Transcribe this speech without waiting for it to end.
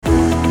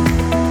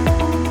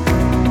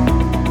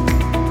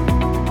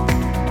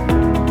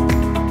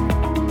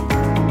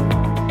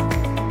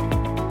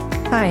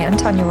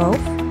Tanya Wolf.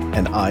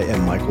 And I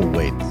am Michael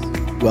Waits.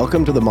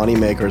 Welcome to the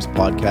Moneymakers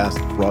podcast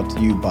brought to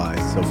you by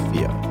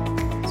Sophia.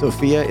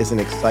 Sophia is an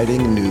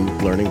exciting new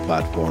learning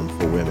platform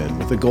for women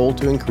with a goal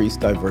to increase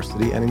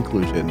diversity and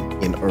inclusion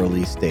in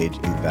early stage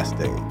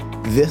investing.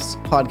 This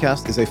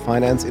podcast is a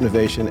finance,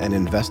 innovation, and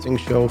investing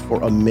show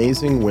for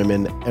amazing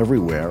women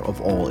everywhere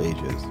of all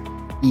ages.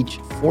 Each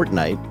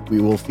fortnight, we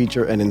will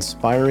feature an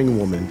inspiring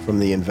woman from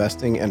the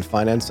investing and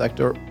finance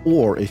sector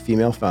or a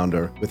female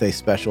founder with a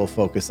special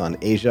focus on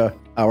Asia.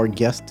 Our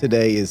guest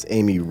today is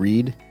Amy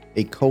Reed,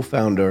 a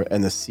co-founder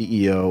and the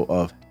CEO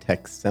of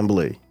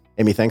Techsembly.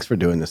 Amy, thanks for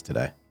doing this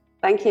today.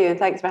 Thank you.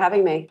 Thanks for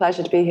having me.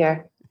 Pleasure to be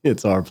here.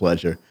 It's our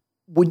pleasure.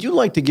 Would you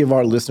like to give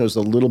our listeners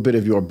a little bit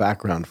of your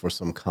background for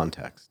some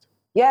context?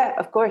 Yeah,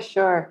 of course,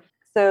 sure.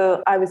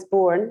 So I was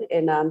born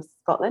in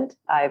Scotland.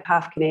 I'm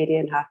half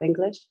Canadian, half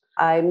English.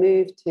 I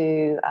moved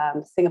to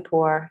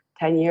Singapore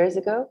 10 years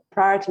ago.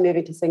 Prior to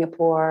moving to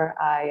Singapore,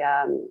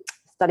 I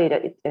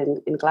studied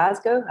in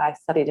Glasgow. I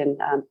studied in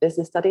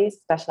business studies,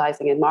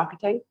 specializing in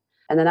marketing.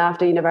 And then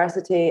after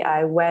university,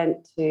 I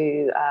went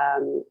to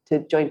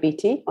join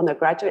BT on their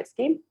graduate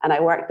scheme, and I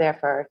worked there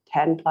for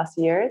 10 plus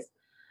years.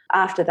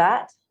 After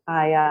that,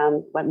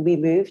 we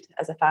moved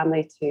as a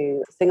family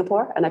to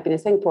Singapore, and I've been in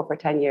Singapore for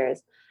 10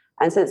 years.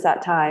 And since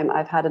that time,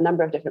 I've had a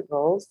number of different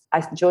roles. I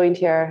joined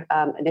here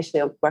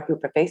initially working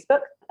for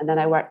Facebook, and then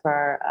I worked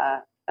for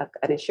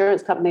an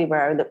insurance company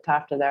where I looked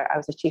after I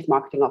was a chief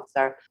marketing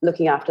officer,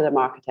 looking after their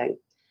marketing.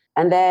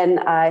 And then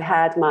I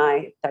had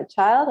my third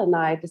child, and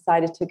I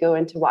decided to go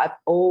into what I've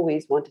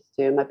always wanted to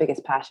do. My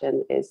biggest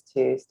passion is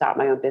to start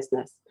my own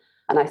business.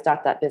 And I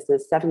started that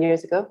business 7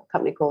 years ago, a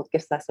company called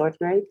Gifts Less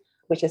Ordinary,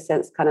 which has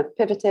since kind of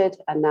pivoted.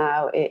 And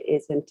now it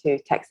is into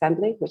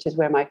Techsembly, which is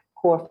where my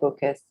core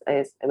focus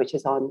is, which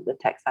is on the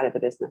tech side of the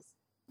business.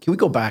 Can we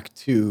go back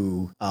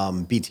to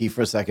BT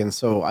for a second?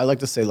 So I like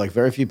to say,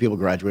 very few people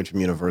graduate from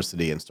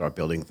university and start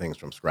building things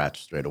from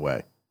scratch straight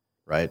away,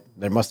 right?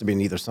 There must have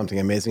been either something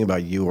amazing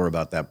about you or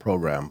about that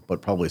program,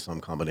 but probably some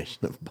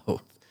combination of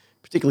both,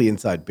 particularly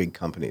inside big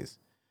companies.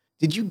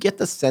 Did you get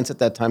the sense at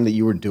that time that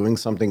you were doing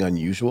something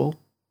unusual?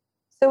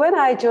 So when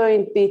I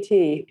joined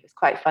BT, it was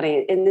quite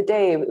funny. In the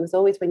day, it was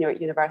always when you're at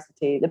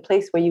university, the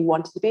place where you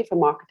wanted to be for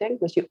marketing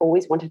was you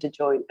always wanted to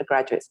join a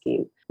graduate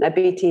scheme. Now,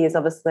 BT is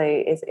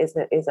obviously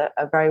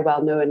a very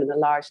well-known and a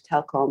large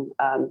telecom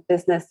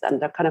business, and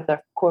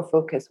their core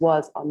focus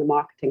was on the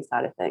marketing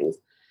side of things.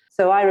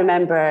 So I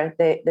remember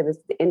there was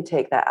the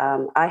intake that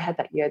I had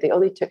that year. They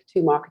only took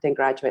 2 marketing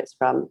graduates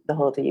from the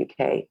whole of the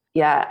UK.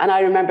 Yeah, and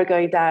I remember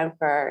going down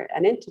for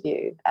an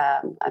interview.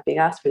 Being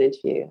asked for an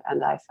interview,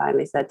 and I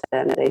finally said to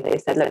them, they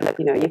said, look,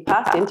 you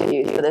passed the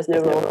interview, so there's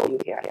no role for you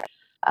here.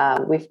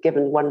 We've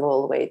given one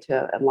role away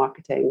to a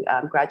marketing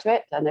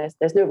graduate, and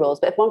there's no roles.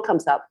 But if one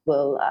comes up,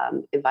 we'll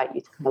invite you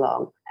to come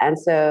along. And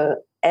so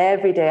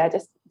every day I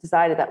just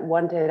decided that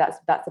one day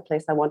that's the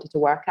place I wanted to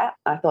work at.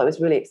 I thought it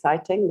was really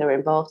exciting. They were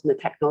involved in the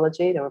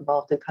technology. They were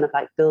involved in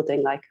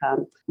building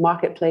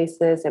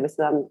marketplaces. It was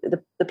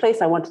the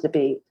place I wanted to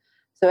be.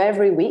 So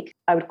every week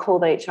I would call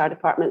the HR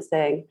department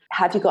saying,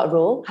 have you got a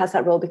role? Has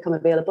that role become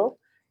available?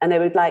 And they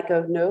would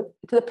go, no,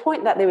 to the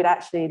point that they would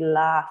actually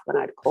laugh when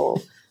I'd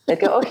call. They'd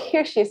go, oh,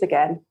 here she is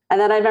again. And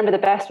then I remember the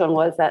best one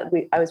was that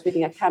I was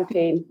reading a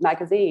campaign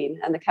magazine,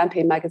 and the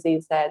campaign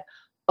magazine said,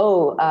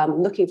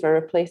 looking for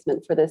a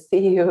replacement for the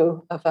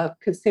CEO of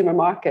Consumer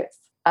Markets.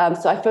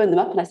 So I phoned them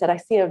up and I said, I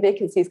see a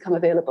vacancy's come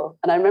available.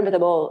 And I remember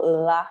them all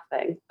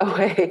laughing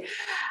away.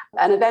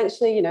 And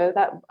eventually,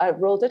 that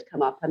role did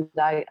come up, and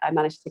I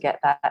managed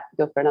to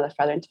go for another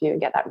further interview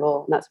and get that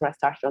role. And that's where I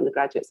started on the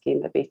graduate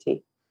scheme at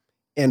BT.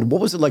 And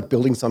what was it like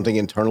building something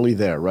internally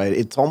there, right?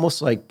 It's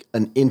almost like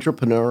an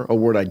entrepreneur, a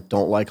word I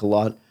don't like a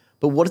lot.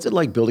 But what is it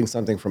like building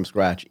something from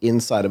scratch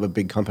inside of a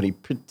big company,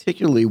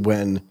 particularly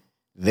when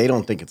they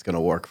don't think it's going to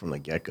work from the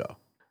get-go?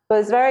 Well,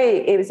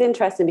 it was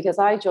interesting because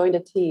I joined a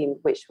team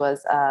which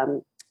was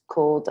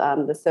called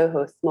the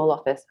Soho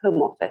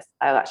Home Office.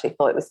 I actually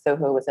thought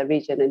Soho was a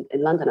region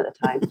in London at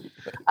the time.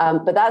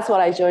 But that's what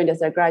I joined as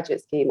their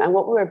graduate scheme. And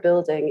what we were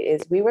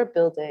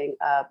building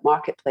a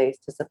marketplace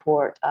to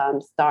support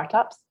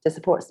startups, to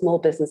support small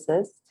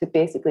businesses, to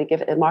basically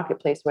give it a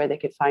marketplace where they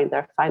could find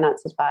their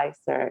finance advice,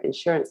 their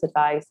insurance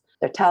advice,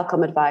 their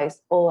telecom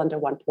advice, all under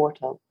one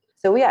portal.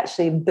 So we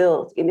actually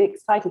built in an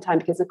exciting time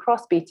because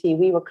across BT,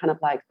 we were kind of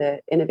like the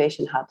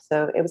innovation hub.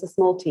 So it was a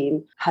small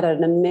team, had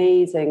an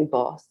amazing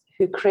boss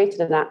who created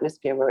an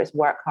atmosphere where it's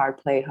work hard,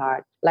 play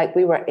hard.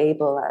 We were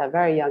able, at a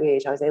very young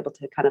age, I was able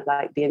to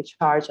be in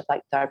charge of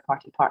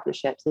third-party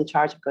partnerships, in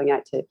charge of going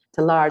out to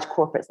large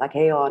corporates like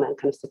Aon and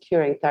kind of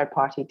securing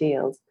third-party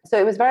deals. So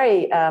it was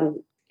very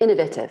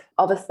innovative.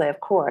 Obviously,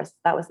 of course,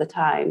 that was the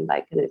time,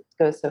 and it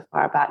goes so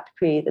far back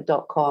pre the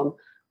dot-com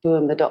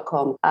boom, the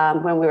dot-com,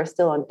 when we were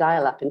still on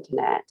dial-up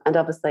internet. And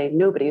obviously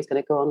nobody was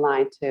going to go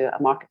online to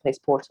a marketplace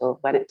portal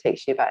when it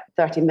takes you about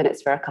 30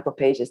 minutes for a couple of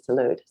pages to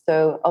load.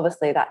 So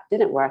obviously that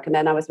didn't work. And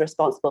then I was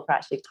responsible for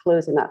actually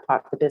closing that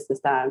part of the business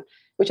down,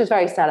 which was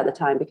very sad at the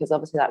time because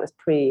obviously that was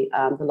pre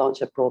the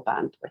launch of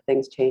broadband where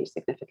things changed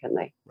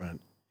significantly. Right.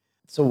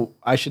 So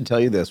I should tell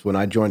you this, when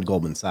I joined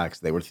Goldman Sachs,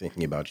 they were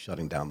thinking about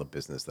shutting down the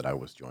business that I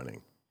was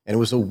joining. And it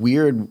was a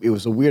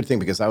weird thing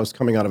because I was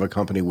coming out of a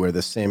company where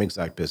the same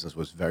exact business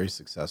was very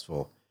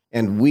successful.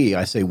 And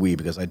I say we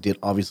because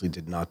obviously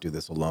did not do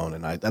this alone.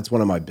 And that's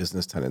one of my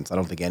business tenets. I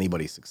don't think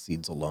anybody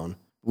succeeds alone.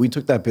 We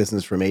took that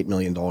business from $8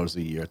 million a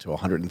year to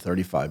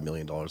 $135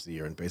 million a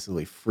year and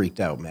basically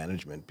freaked out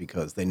management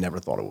because they never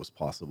thought it was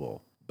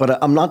possible. But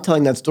I'm not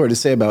telling that story to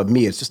say about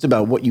me. It's just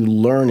about what you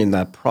learn in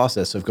that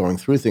process of going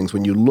through things.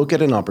 When you look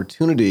at an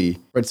opportunity,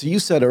 right? So you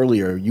said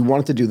earlier, you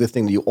wanted to do the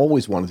thing that you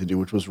always wanted to do,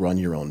 which was run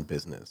your own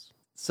business.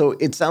 So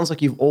it sounds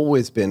like you've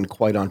always been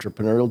quite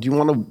entrepreneurial. Do you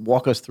want to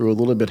walk us through a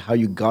little bit how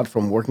you got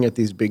from working at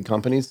these big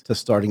companies to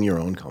starting your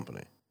own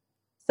company?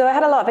 So I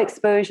had a lot of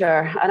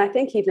exposure. And I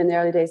think even in the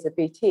early days of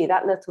BT,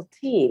 that little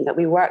team that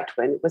we worked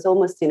with was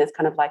almost seen as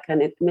kind of like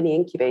a mini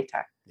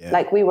incubator. Yeah.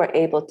 Like we were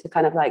able to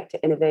kind of like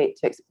to innovate,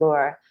 to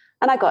explore.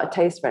 And I got a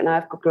taste for it. Now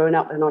I've grown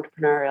up in an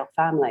entrepreneurial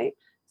family.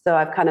 So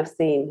I've kind of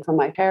seen from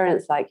my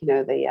parents, like,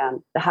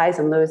 the highs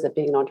and lows of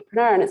being an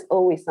entrepreneur. And it's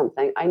always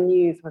something I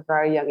knew from a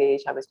very young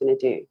age I was going to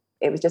do.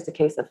 It was just a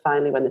case of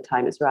finally when the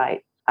time is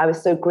right. I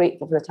was so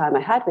grateful for the time I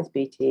had with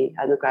BT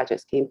and the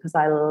graduate scheme because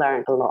I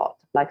learned a lot.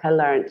 Like I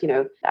learned,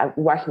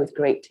 working with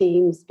great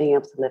teams, being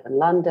able to live in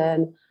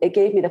London. It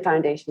gave me the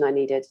foundation I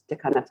needed to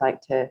kind of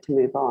like to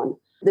move on.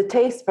 The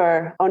taste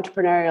for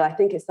entrepreneurial, I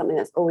think, is something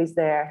that's always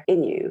there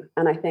in you.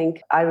 And I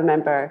think I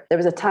remember there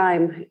was a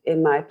time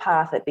in my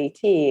path at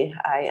BT,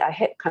 I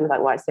hit kind of like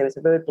what I'd say was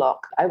a roadblock.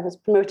 I was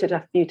promoted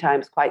a few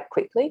times quite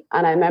quickly.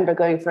 And I remember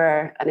going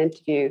for an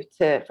interview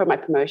for my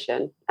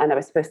promotion. And it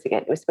was supposed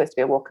to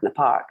be a walk in the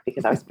park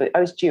because I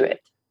was due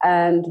it.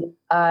 And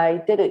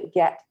I didn't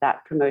get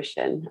that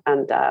promotion.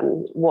 And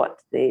what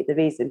the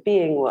reason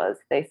being was,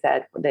 they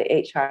said,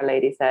 the HR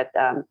lady said,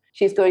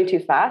 she's going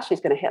too fast.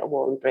 She's going to hit a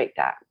wall and break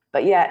down.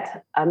 But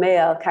yet a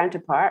male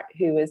counterpart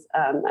who was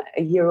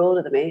a year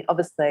older than me,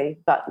 obviously,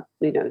 but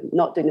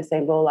not doing the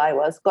same role I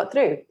was, got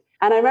through.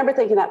 And I remember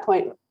thinking at that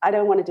point, I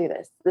don't want to do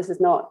this. This is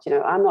not,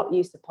 I'm not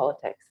used to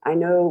politics. I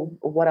know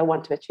what I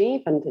want to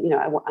achieve and,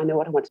 I know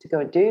what I wanted to go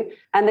and do.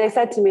 And they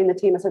said to me in the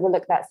team, I said, well,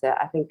 look, that's it.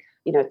 I think,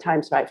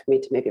 time's right for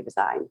me to maybe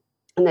resign.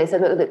 And they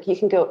said, look, you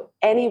can go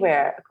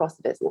anywhere across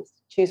the business,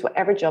 choose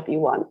whatever job you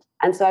want.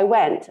 And so I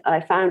went and I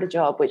found a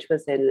job which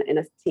was in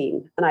a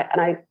team. And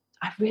I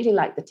really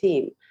liked the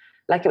team.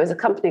 Like it was a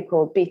company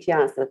called BT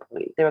Answer the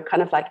Point. They were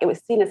kind of like, it was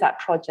seen as that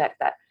project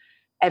that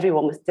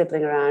everyone was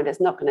dibbling around.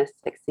 It's not going to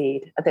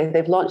succeed.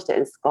 They've launched it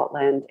in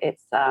Scotland.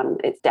 It's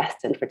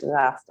destined for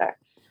disaster.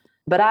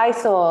 But I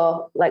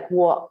saw like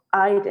what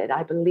I did.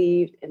 I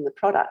believed in the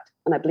product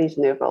and I believed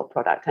in the overall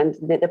product. And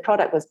the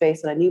product was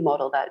based on a new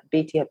model that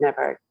BT had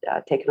never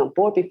taken on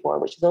board before,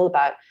 which is all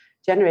about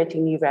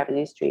generating new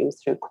revenue streams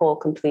through call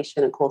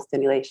completion and call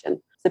stimulation.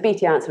 So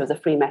BT Answer was a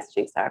free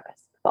messaging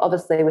service. But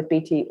obviously with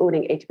BT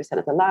owning 80%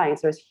 of the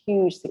lines, there's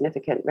huge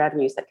significant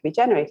revenues that can be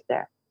generated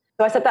there.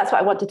 So I said, that's what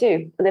I want to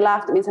do. And they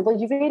laughed at me and said, well,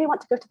 you really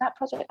want to go to that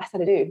project? I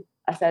said, I do.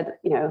 I said,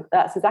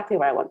 that's exactly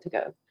where I want to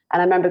go.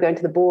 And I remember going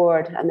to the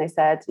board and they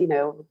said,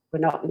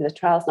 the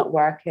trial's not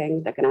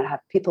working. They're going to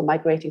have people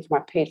migrating from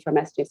our paid for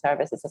messaging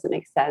service. This doesn't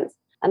make sense.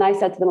 And I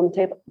said to them on the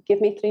table,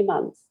 give me 3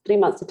 months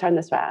to turn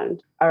this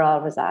around or I'll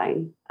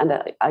resign. And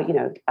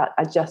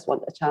I just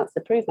want a chance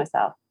to prove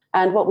myself.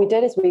 And what we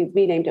did is we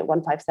renamed it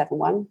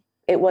 1571.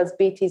 It was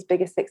BT's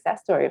biggest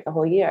success story of the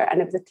whole year.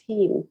 And it was a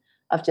team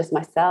of just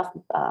myself,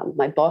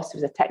 my boss, who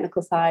was the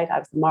technical side, I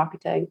was the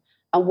marketing,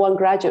 and one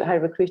graduate I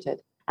recruited.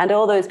 And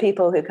all those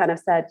people who kind of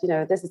said,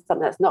 this is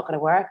something that's not going to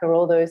work, or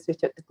all those who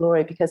took the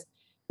glory because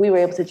we were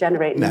able to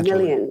generate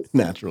millions.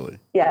 Naturally.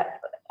 Yeah,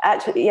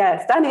 actually,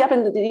 yeah. Standing up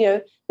in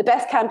the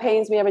best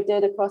campaigns we ever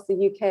did across the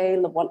UK,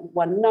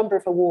 won a number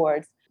of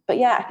awards. But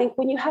yeah, I think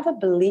when you have a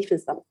belief in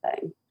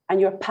something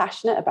and you're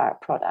passionate about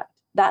a product,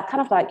 that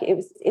kind of like,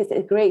 it's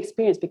a great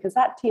experience because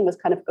that team was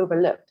kind of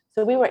overlooked.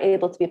 So we were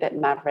able to be a bit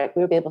maverick.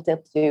 We were able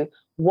to do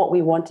what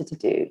we wanted to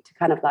do to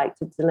kind of like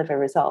to deliver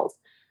results.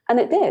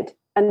 And it did.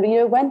 And,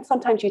 when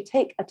sometimes you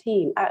take a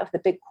team out of the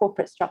big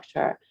corporate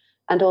structure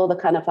and all the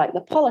kind of like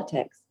the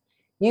politics,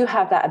 you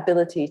have that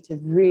ability to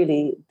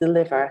really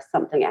deliver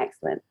something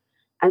excellent.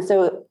 And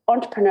so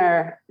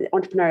the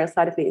entrepreneurial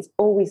side of me has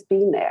always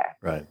been there.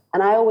 Right.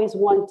 And I always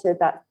wanted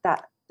that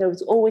there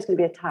was always going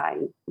to be a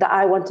time that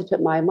I wanted to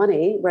put my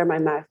money where my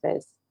mouth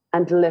is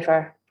and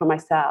deliver for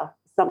myself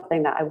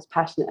something that I was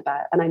passionate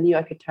about. And I knew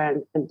I could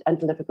turn and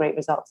deliver great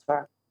results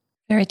for.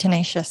 Very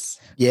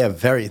tenacious. Yeah,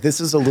 very. This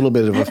is a little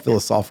bit of a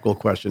philosophical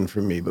question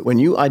for me. But when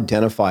you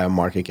identify a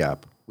market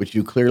gap, which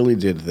you clearly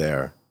did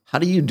there, how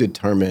do you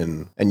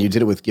determine, and you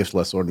did it with Gift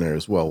Less Ordinary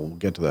as well, we'll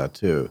get to that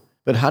too,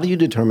 but how do you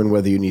determine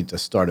whether you need to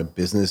start a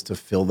business to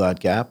fill that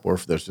gap or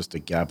if there's just a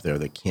gap there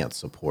that can't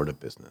support a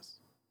business?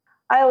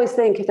 I always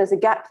think if there's a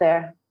gap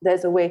there,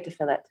 there's a way to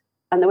fill it.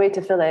 And the way to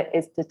fill it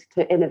is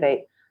to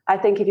innovate. I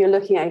think if you're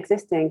looking at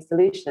existing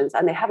solutions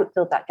and they haven't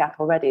filled that gap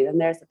already, then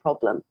there's a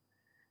problem.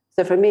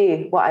 So for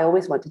me, what I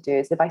always want to do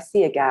is if I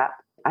see a gap,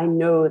 I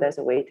know there's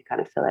a way to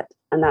kind of fill it.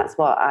 And that's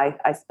what I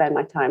spend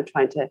my time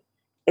trying to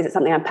Is it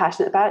something I'm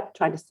passionate about,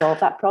 trying to solve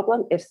that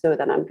problem? If so,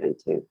 then I'm going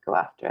to go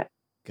after it.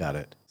 Got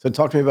it. So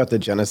talk to me about the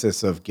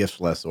genesis of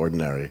Gifts Less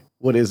Ordinary.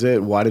 What is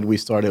it? Why did we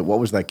start it? What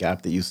was that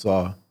gap that you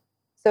saw?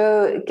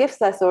 So Gifts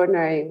Less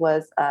Ordinary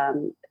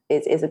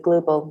is a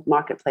global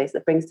marketplace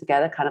that brings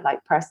together kind of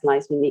like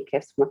personalized, unique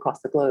gifts from across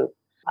the globe.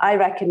 I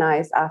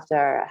recognized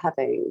after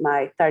having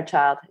my third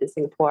child in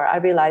Singapore, I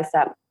realized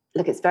that,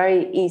 look, it's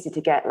very easy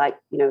to get like,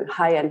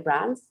 high-end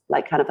brands,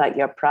 like kind of like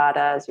your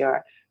Pradas,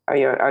 your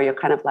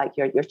kind of like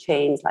your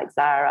chains like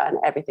Zara and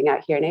everything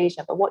out here in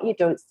Asia. But what you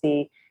don't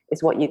see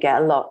is what you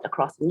get a lot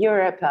across in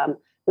Europe,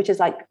 which is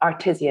like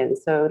artisan.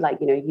 So like,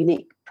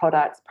 unique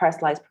products,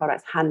 personalized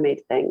products,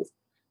 handmade things.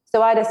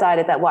 So I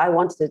decided that what I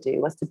wanted to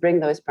do was to bring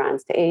those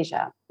brands to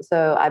Asia.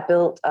 So I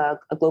built a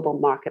global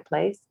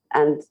marketplace,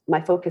 and my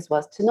focus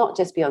was to not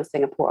just be on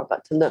Singapore,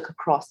 but to look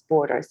across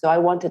borders. So I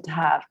wanted to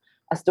have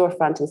a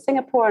storefront in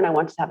Singapore, and I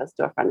wanted to have a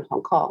storefront in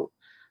Hong Kong.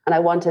 And I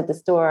wanted the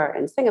store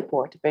in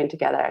Singapore to bring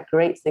together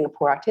great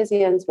Singapore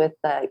artisans with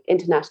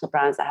international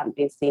brands that haven't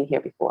been seen here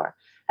before.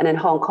 And in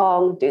Hong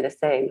Kong, do the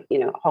same,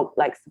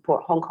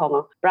 support Hong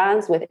Kong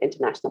brands with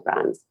international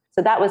brands.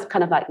 So that was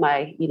kind of like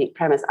my unique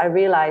premise. I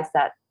realized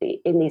that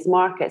in these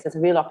markets, there's a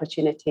real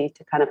opportunity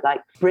to kind of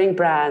like bring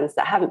brands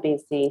that haven't been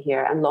seen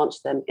here and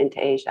launch them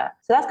into Asia.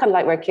 So that's kind of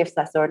like where Gifts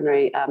Less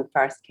Ordinary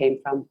first came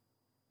from.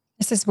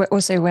 This is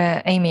also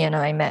where Amy and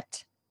I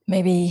met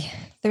maybe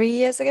 4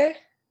 years ago.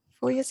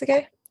 4 years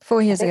ago.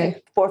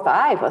 4 or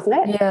 5,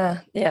 wasn't it?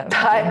 Yeah.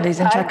 I'm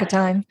losing track of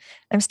time.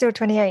 I'm still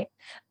 28.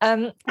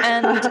 And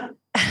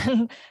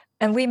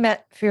we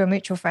met through a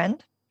mutual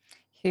friend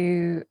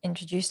who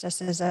introduced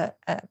us as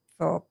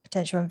for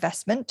potential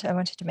investment. I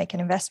wanted to make an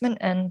investment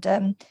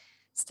and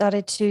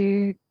started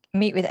to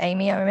meet with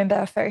Amy. I remember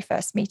our very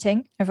first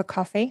meeting over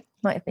coffee,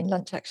 might have been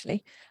lunch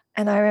actually.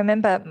 And I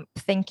remember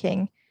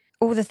thinking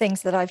all the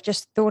things that I've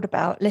just thought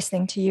about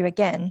listening to you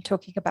again,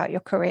 talking about your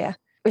career,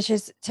 which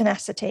is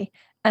tenacity.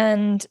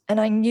 And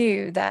I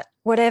knew that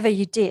whatever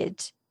you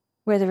did,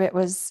 whether it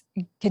was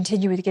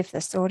continue with Gifts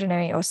Less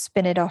Ordinary or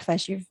spin it off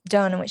as you've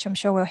done, which I'm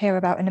sure we'll hear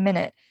about in a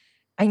minute,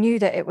 I knew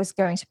that it was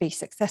going to be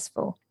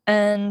successful.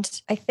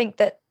 And I think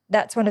that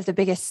that's one of the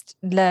biggest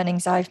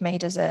learnings I've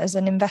made as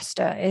an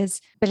investor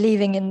is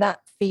believing in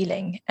that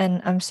feeling.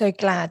 And I'm so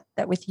glad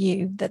that with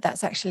you,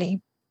 that's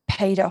actually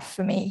paid off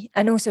for me,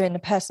 and also in the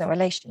personal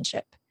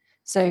relationship.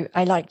 So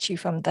I liked you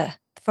from the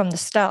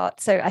start.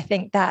 So I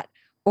think that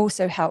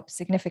also helps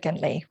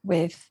significantly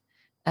with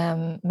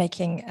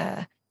making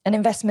an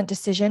investment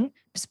decision,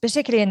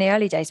 particularly in the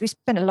early days. We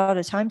spent a lot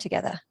of time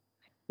together.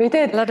 We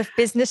did. A lot of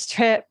business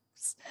trips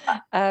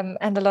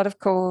and a lot of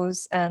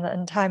calls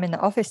and time in the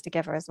office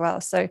together as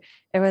well. So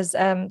it was,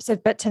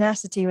 but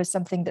tenacity was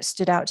something that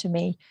stood out to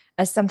me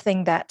as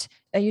something that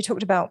you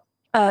talked about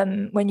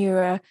when you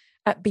were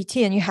at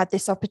BT and you had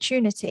this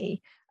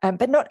opportunity,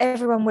 but not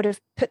everyone would have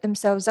put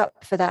themselves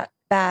up for that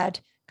bad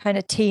kind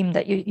of team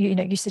that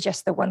you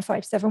suggest. The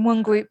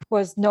 1571 group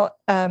was not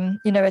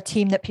a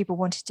team that people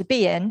wanted to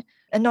be in,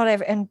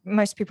 and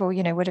most people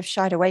would have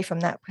shied away from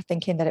that,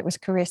 thinking that it was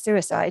career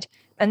suicide.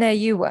 And there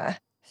you were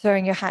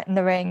throwing your hat in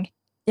the ring,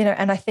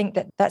 and I think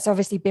that that's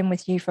obviously been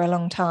with you for a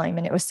long time,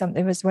 and it was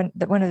one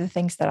of the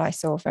things that I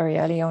saw very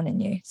early on in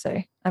you.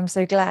 So I'm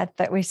so glad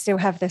that we still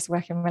have this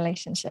working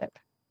relationship.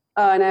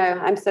 Oh no,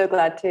 I'm so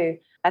glad too.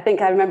 I think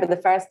I remember the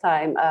first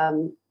time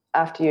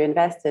after you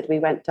invested, we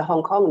went to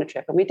Hong Kong on a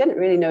trip, and we didn't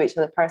really know each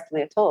other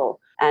personally at all.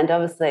 And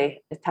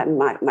obviously,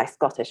 my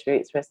Scottish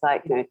roots was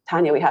like,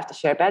 Tanya, we have to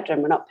share a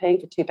bedroom. We're not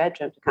paying for 2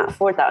 bedrooms. We can't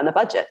afford that on the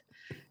budget.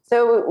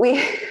 So we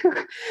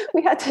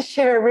had to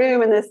share a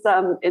room in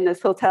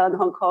this hotel in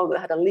Hong Kong that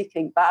had a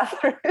leaking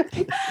bathroom,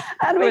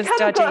 and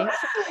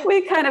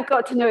we kind of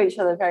got to know each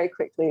other very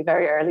quickly,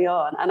 very early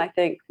on. And I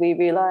think we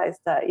realised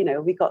that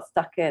we got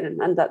stuck in,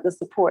 and that the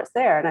support's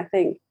there. And I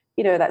think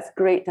that's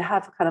great to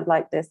have kind of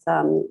like this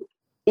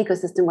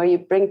ecosystem where you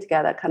bring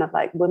together kind of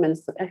like women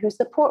who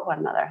support one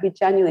another, who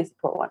genuinely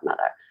support one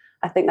another.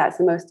 I think that's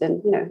the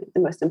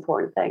most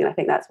important thing, and I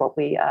think that's what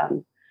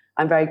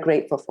I'm very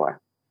grateful for.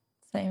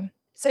 Same.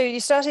 So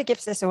you started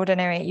Gifts Less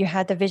Ordinary. You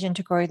had the vision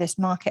to grow this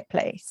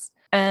marketplace.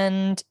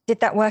 And did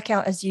that work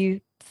out as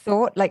you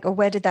thought? Or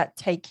where did that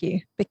take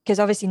you? Because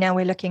obviously now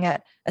we're looking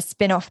at a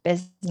spin-off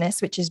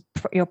business, which is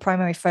your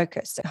primary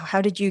focus. So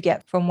how did you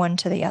get from one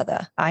to the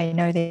other? I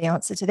know the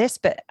answer to this,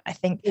 but I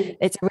think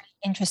it's a really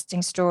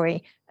interesting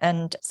story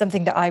and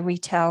something that I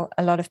retell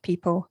a lot of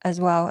people as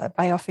well.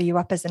 I offer you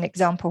up as an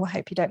example. I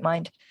hope you don't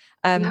mind.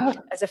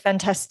 As a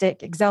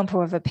fantastic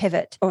example of a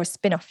pivot or a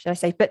spin-off, should I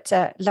say, but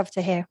love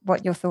to hear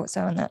what your thoughts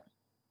are on that.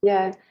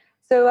 Yeah.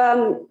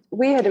 So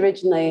we had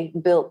originally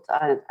built,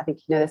 I think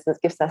this was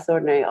Gifts Less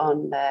Ordinary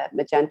on the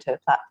Magento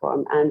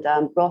platform,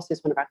 and Ross,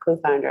 who's one of our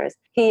co-founders,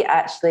 he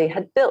actually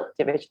had built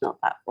the original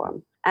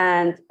platform.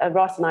 And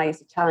Ross and I used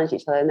to challenge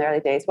each other in the early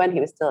days when he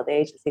was still at the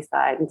agency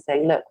side and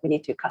saying, look, we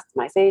need to do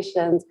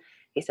customizations.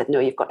 He said, no,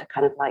 you've got to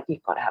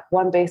have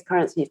one base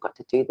currency, you've got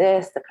to do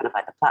this, the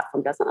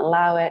platform doesn't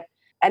allow it.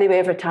 Anyway,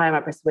 over time, I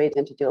persuaded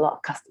him to do a lot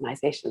of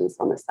customizations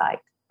on the site.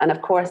 And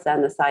of course,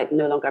 then the site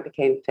no longer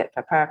became fit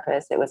for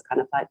purpose. It was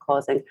kind of like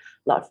causing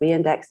a lot of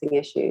re-indexing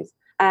issues.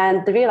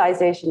 And the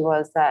realization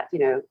was that,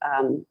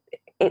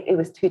 it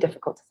was too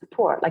difficult to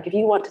support. Like if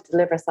you want to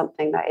deliver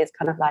something that is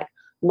kind of like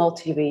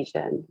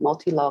multi-region,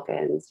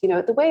 multi-logins,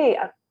 the way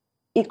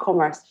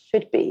e-commerce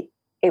should be,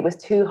 it was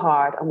too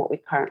hard on what we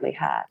currently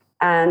had.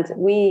 And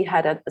we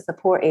had a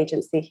support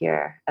agency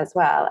here as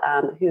well,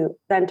 who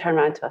then turned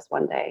around to us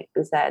one day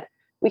and said,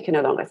 we can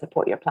no longer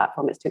support your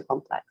platform. It's too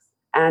complex.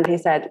 And he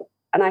said,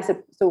 and I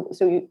said, so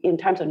you, in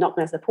terms of not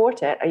going to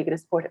support it, are you going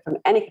to support it from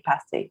any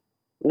capacity?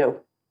 No.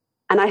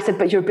 And I said,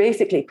 but you're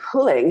basically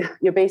telling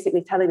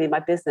me my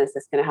business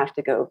is going to have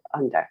to go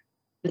under.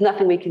 There's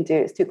nothing we can do.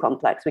 It's too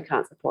complex. We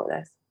can't support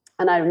this.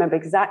 And I remember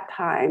exact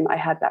time I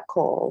had that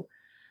call,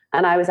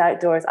 and I was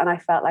outdoors and I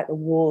felt like the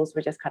walls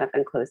were just kind of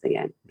enclosing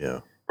in. Yeah.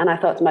 And I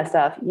thought to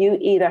myself, you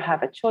either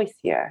have a choice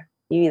here.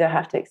 You either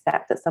have to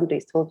accept that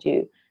somebody's told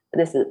you that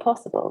this isn't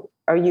possible,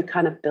 or you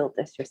kind of build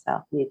this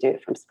yourself and you do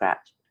it from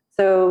scratch.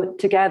 So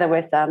together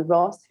with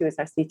Ross, who was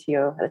our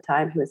CTO at the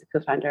time, who was a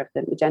co-founder of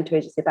the Magento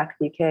agency back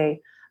in the UK,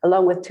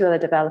 along with two other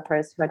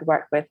developers who I'd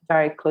worked with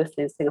very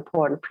closely in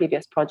Singapore in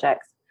previous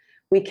projects,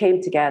 we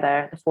came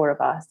together, the four of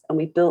us, and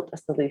we built a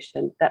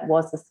solution that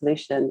was the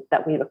solution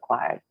that we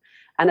required.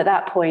 And at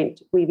that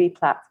point, we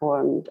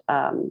re-platformed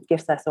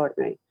Gifts Less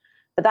Ordinary.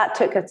 But that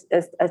took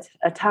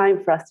a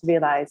time for us to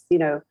realize,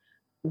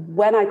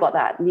 when I got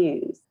that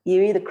news,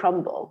 you either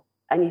crumble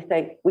and you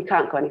think, we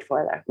can't go any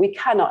further. We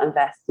cannot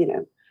invest,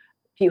 a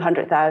few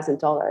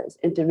 $100,000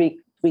 into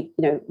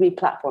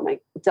re-platforming.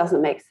 It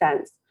doesn't make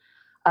sense.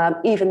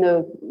 Even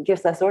though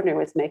Gifts Less Ordinary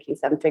was making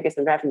 7 figures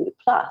in revenue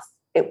plus,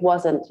 it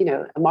wasn't,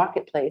 a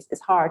marketplace.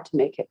 It's hard to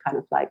make it kind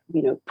of like,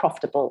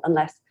 profitable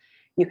unless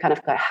you kind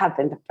of have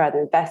further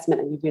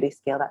investment and you really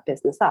scale that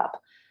business up.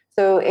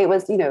 So it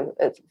was,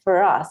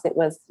 for us, it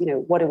was,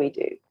 what do we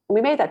do? And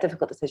we made that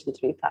difficult decision to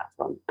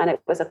re-platform. And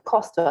it was a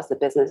cost to us, the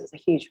business. It was a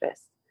huge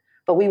risk.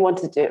 But we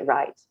wanted to do it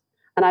right.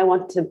 And I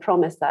wanted to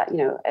promise that,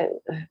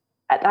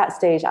 at that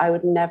stage, I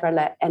would never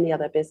let any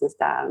other business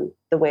down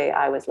the way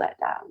I was let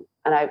down.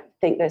 And I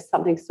think there's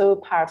something so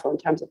powerful in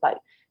terms of like,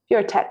 if you're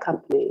a tech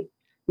company,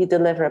 you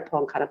deliver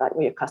upon kind of like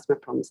what your customer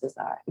promises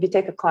are. If you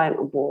take a client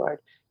on board,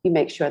 you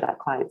make sure that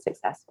client's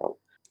successful.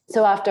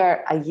 So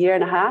after a year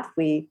and a half,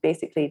 we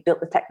basically built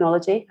the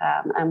technology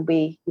and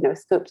we,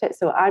 scoped it.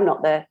 So I'm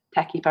not the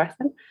techie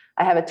person.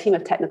 I have a team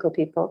of technical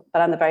people,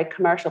 but I'm the very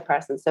commercial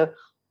person. So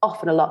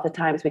often a lot of the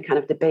times we kind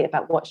of debate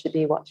about what should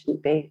be, what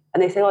shouldn't be.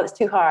 And they say, well, it's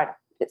too hard.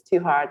 If it's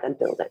too hard, then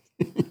build it.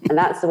 And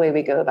that's the way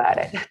we go about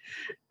it.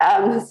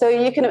 So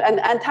you can,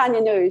 and Tanya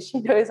knows,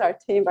 she knows our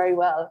team very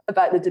well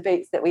about the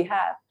debates that we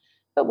have.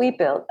 But we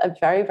built a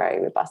very, very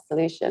robust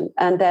solution.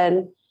 And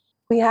then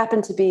we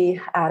happened to be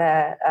at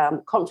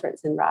a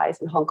conference in Rise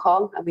in Hong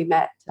Kong, and we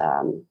met,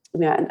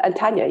 and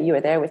Tanya, you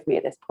were there with me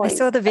at this point. I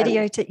saw the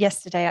video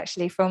yesterday,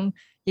 actually, from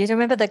you.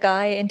 Remember the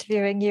guy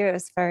interviewing you? It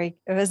was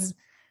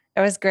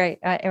great.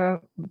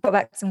 It brought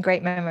back some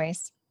great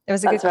memories. It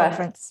was a good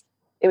conference.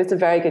 It was a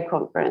very good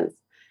conference.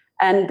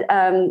 And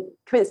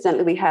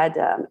coincidentally, we had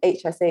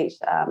HSH,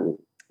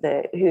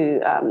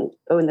 who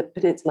own the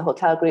Peninsula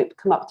Hotel Group,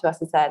 come up to us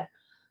and said,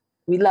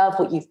 we love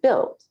what you've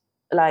built.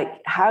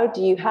 Like, how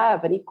do you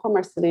have an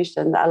e-commerce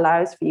solution that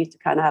allows for you to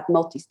kind of have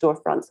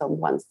multi-storefronts on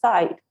one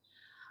site?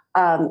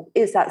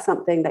 Is that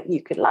something that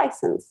you could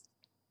license?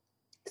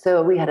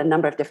 So we had a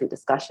number of different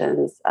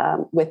discussions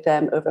with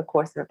them over the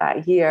course of about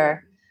a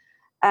year.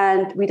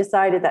 And we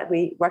decided that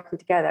working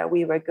together,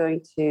 we were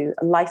going to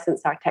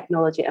license our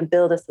technology and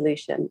build a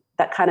solution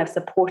that kind of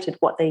supported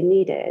what they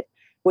needed,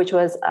 which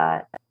was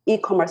an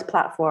e-commerce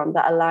platform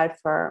that allowed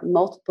for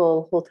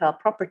multiple hotel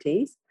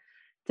properties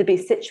to be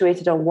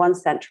situated on one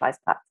centralized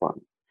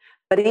platform.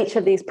 But each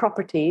of these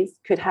properties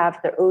could have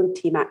their own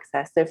team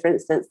access. So for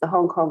instance, the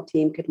Hong Kong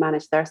team could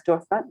manage their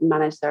storefront,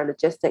 manage their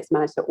logistics,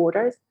 manage their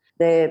orders.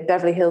 The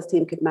Beverly Hills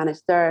team could manage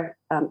their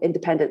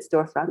independent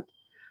storefront.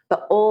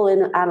 But all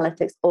in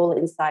analytics, all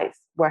insights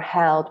were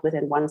held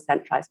within one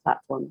centralized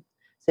platform.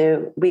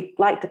 So we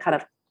like to kind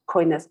of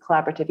coin this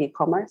collaborative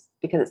e-commerce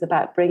because it's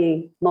about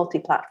bringing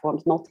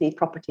multi-platforms,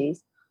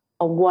 multi-properties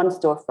on one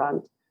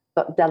storefront,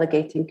 but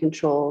delegating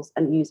controls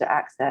and user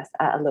access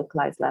at a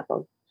localized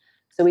level.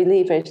 So we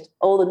leveraged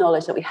all the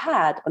knowledge that we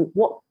had on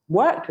what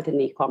worked within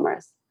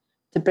e-commerce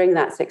to bring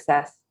that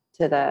success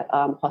to the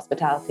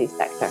hospitality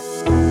sector.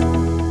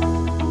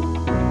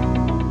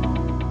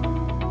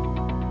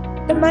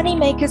 The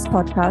Moneymakers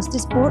podcast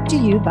is brought to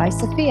you by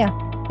Sophia,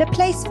 the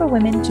place for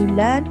women to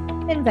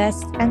learn,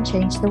 invest, and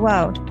change the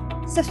world.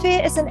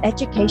 Sophia is an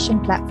education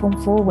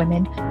platform for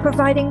women,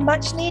 providing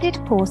much-needed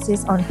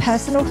courses on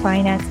personal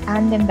finance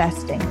and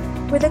investing,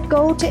 with a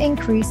goal to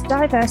increase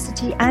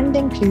diversity and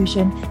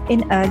inclusion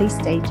in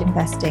early-stage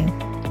investing.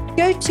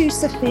 Go to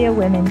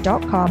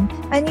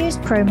sophiawomen.com and use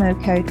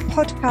promo code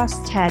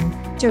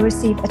podcast10 to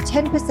receive a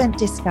 10%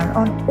 discount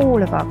on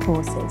all of our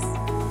courses.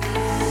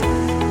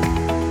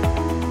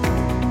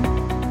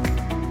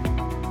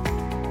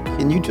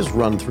 Can you just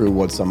run through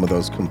what some of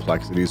those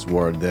complexities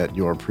were that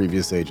your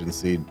previous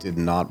agency did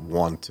not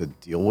want to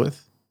deal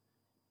with?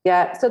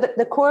 Yeah. So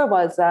the core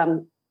was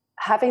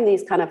having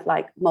these kind of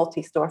like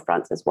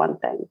multi-storefronts is one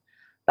thing,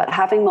 but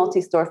having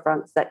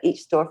multi-storefronts that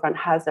each storefront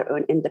has their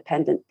own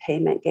independent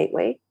payment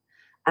gateway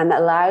and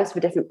that allows for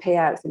different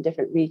payouts in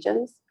different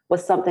regions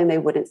was something they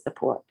wouldn't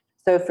support.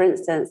 So for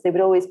instance, they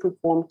would always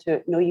conform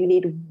to, no, you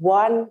need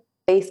one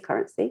base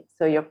currency.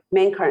 So your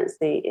main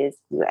currency is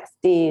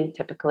USD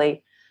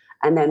typically.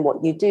 And then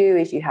what you do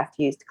is you have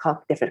to use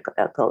different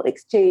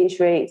exchange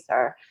rates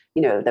or,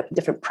 the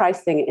different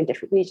pricing in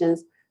different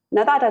regions.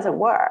 Now that doesn't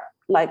work.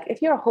 Like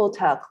if you're a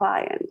hotel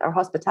client or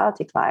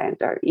hospitality client,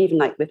 or even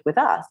like with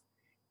us,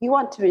 you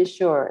want to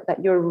ensure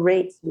that your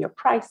rates and your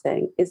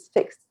pricing is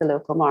fixed to the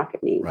local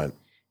market needs. Right.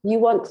 You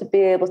want to be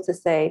able to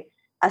say,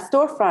 a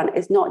storefront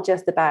is not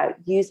just about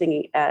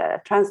using a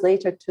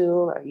translator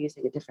tool or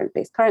using a different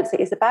base currency.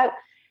 It's about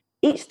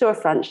each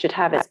storefront should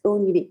have its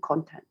own unique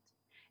content.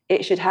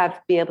 It should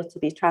be able to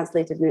be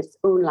translated in its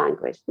own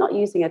language, not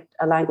using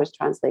a language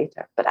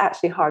translator, but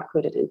actually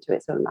hard-coded into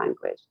its own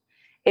language.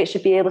 It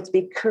should be able to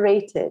be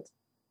created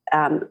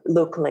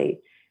locally,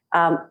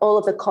 all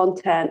of the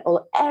content,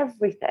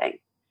 everything,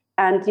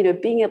 and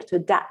being able to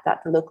adapt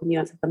that to local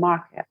nuance of the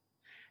market.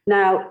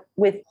 Now,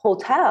 with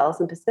hotels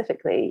and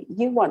specifically,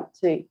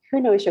 who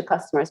knows your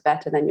customers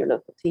better than your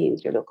local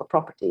teams, your local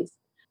properties?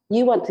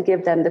 You want to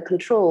give them the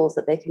controls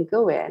that they can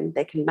go in.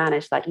 They can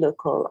manage like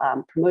local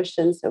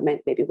promotions. So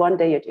maybe one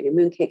day you're doing a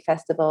mooncake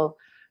festival,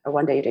 or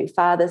one day you're doing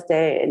Father's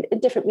Day in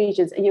different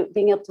regions, and you're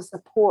being able to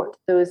support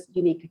those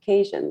unique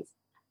occasions.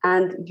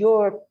 And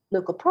your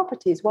local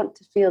properties want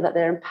to feel that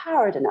they're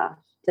empowered enough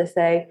to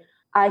say,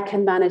 I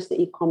can manage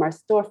the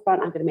e-commerce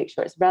storefront. I'm going to make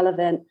sure it's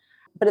relevant.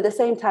 But at the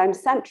same time,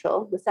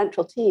 the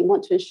central team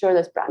want to ensure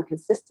there's brand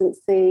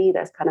consistency,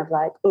 there's kind of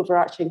like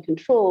overarching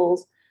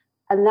controls.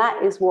 And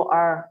that is what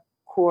our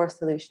core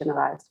solution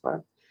allows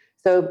for.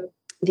 So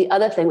the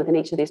other thing within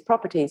each of these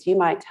properties, you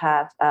might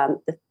have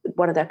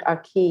one of our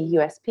key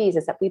USPs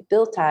is that we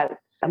built out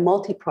a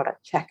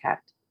multi-product checkout.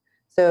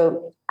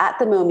 So at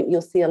the moment,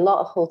 you'll see a lot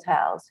of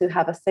hotels who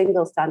have a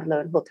single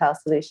standalone hotel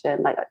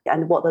solution.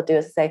 And what they'll do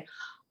is say,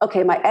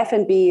 okay, my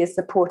F&B is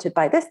supported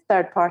by this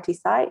third-party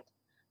site.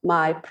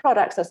 My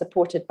products are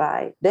supported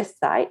by this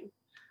site.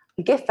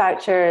 Gift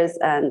vouchers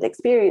and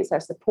experience are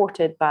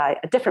supported by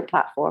a different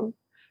platform.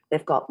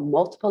 They've got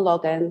multiple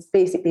logins,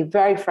 basically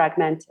very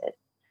fragmented.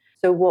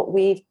 So what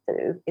we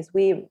do is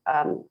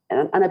and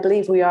I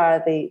believe we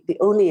are the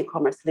only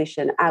e-commerce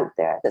solution out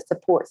there that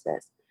supports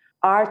this.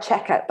 Our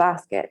checkout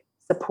basket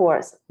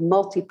supports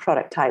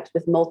multi-product types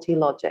with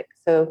multi-logic.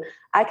 So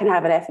I can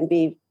have an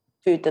F&B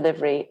food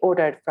delivery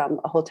ordered from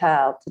a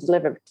hotel to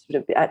deliver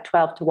at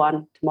 12 to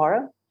 1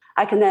 tomorrow.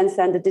 I can then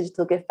send a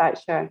digital gift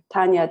voucher,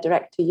 Tanya,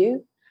 direct to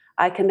you.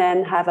 I can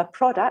then have a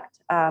product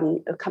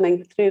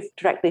coming through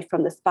directly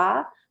from the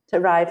spa to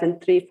arrive in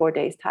 3-4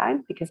 days'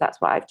 time, because that's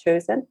what I've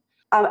chosen.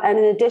 And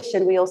in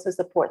addition, we also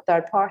support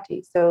third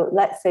parties. So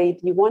let's say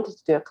you wanted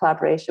to do a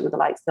collaboration with the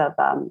likes of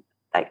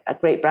like a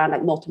great brand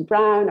like Molton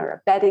Brown or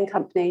a bedding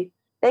company.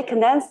 They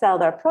can then sell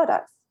their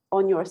products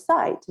on your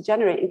site to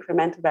generate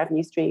incremental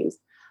revenue streams,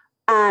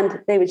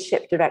 and they would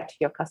ship direct to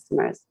your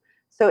customers.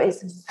 So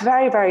it's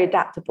very, very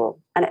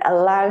adaptable, and it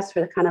allows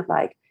for the kind of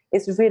like,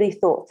 it's really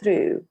thought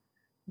through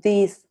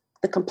the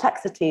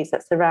complexities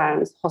that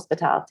surrounds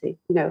hospitality,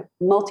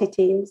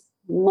 multi-teams,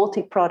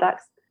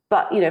 multi-products.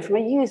 But, from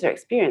a user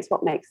experience,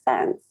 what makes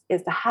sense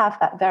is to have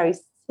that very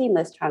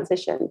seamless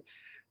transition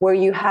where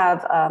you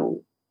have,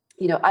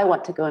 I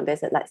want to go and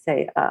visit, let's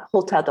say, a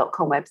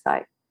hotel.com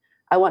website.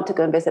 I want to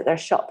go and visit their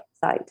shop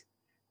site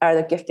or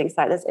their gifting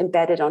site that's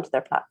embedded onto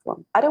their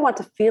platform. I don't want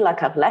to feel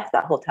like I've left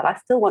that hotel. I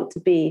still want to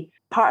be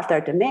part of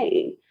their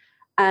domain.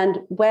 And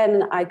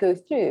when I go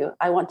through,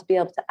 I want to be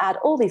able to add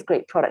all these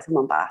great products in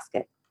one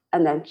basket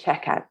and then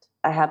check out.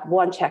 I have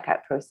one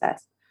checkout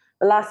process.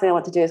 The last thing I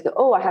want to do is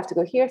go, I have to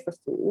go here for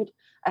food.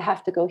 I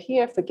have to go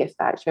here for gift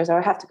vouchers, or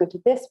I have to go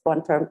to this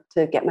one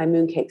to get my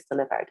mooncakes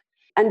delivered.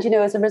 And,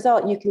 as a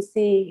result, you can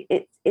see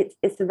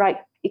it's the right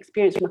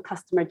experience from a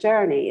customer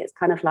journey. It's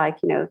kind of like,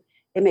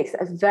 it makes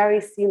a very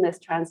seamless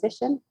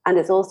transition. And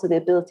it's also the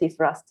ability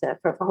for us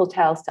for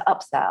hotels to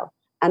upsell.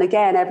 And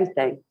again,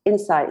 everything,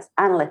 insights,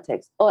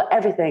 analytics,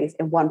 everything's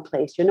in one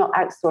place. You're not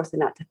outsourcing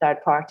that to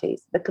third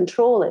parties. The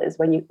control is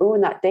when you own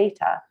that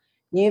data,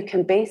 you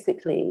can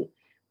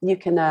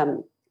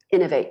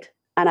innovate.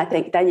 And I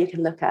think then you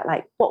can look at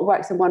like what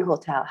works in one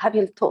hotel. Have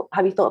you thought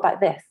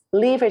about this?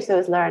 Leverage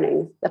those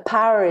learnings. The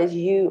power is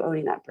you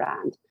owning that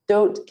brand.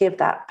 Don't give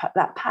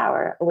that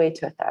power away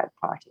to a third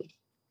party.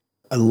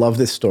 I love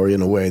this story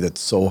in a way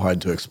that's so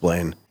hard to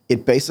explain.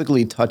 It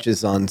basically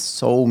touches on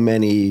so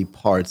many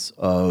parts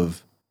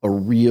of a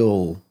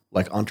real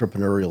like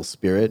entrepreneurial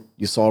spirit.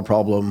 You saw a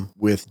problem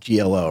with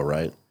GLO,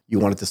 right? You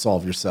wanted to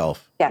solve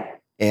yourself. Yeah.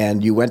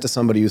 And you went to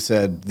somebody who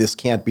said, this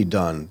can't be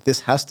done. This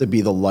has to be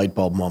the light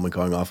bulb moment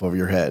going off over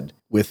your head,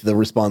 with the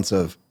response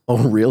of, oh,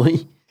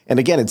 really? And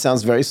again, it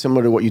sounds very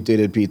similar to what you did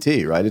at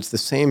PT, right? It's the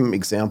same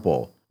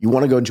example. You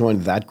want to go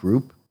join that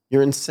group?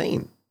 You're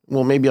insane.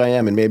 well, maybe I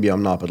am and maybe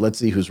I'm not, but let's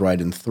see who's right.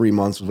 In 3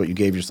 months was what you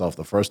gave yourself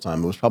the first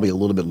time. It was probably a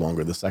little bit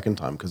longer the second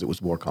time because it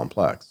was more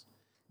complex.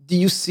 Do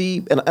you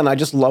see, and I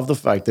just love the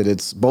fact that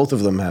it's both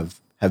of them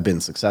have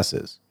been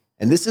successes.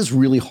 And this is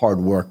really hard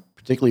work,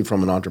 particularly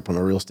from an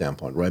entrepreneurial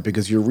standpoint, right?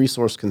 Because you're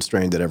resource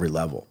constrained at every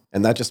level.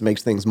 And that just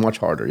makes things much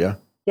harder, yeah?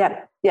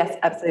 Yeah, yes,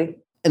 absolutely.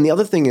 And the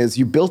other thing is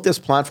you built this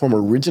platform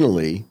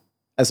originally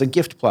as a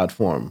gift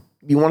platform.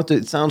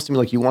 It sounds to me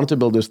like you wanted to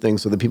build this thing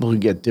so that people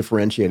could get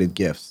differentiated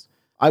gifts.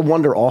 I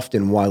wonder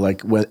often why,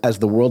 as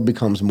the world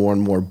becomes more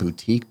and more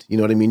boutiqued, you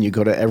know what I mean? You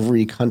go to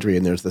every country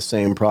and there's the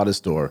same Prada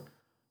store.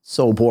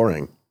 So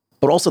boring.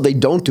 But also they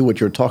don't do what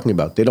you're talking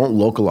about. They don't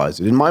localize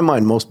it. In my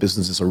mind, most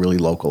businesses are really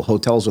local.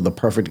 Hotels are the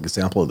perfect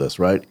example of this,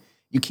 right?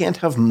 You can't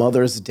have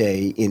Mother's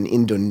Day in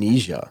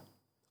Indonesia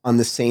on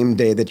the same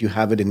day that you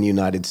have it in the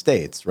United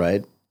States,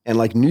 right? And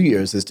like New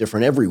Year's is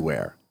different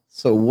everywhere.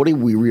 So what are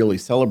we really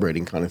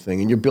celebrating kind of thing?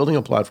 And you're building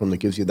a platform that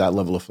gives you that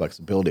level of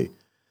flexibility.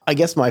 I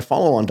guess my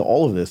follow-on to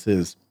all of this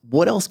is,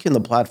 what else can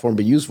the platform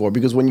be used for?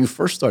 Because when you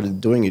first started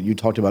doing it, you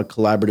talked about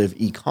collaborative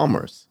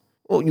e-commerce.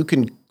 Well, you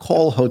can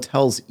call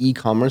hotels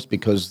e-commerce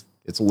because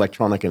it's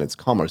electronic and it's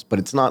commerce, but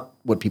it's not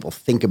what people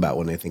think about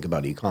when they think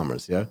about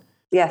e-commerce, yeah?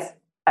 Yes,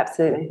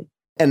 absolutely.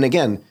 And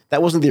again,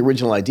 that wasn't the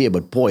original idea,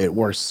 but boy, it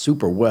works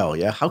super well,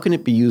 yeah? How can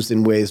it be used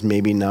in ways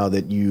maybe now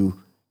that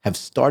you have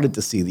started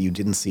to see that you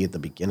didn't see at the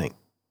beginning?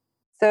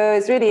 So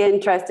it's really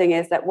interesting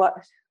is that what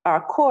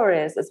our core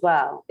is as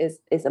well is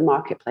a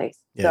marketplace.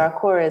 Yeah. So our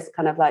core is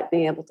kind of like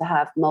being able to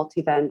have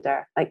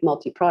multi-vendor, like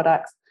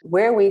multi-products.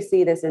 Where we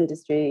see this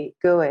industry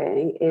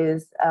going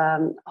is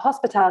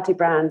hospitality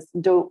brands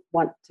don't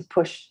want to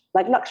push,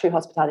 like luxury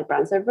hospitality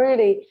brands.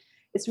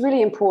 It's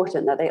really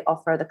important that they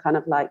offer the kind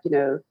of like,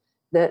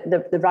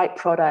 the right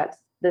products.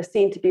 They're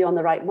seen to be on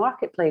the right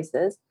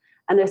marketplaces,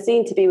 and they're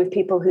seen to be with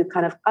people who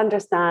kind of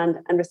understand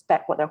and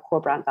respect what their core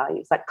brand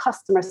values, like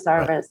customer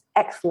service,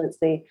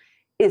 excellency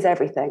is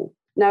everything.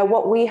 Now,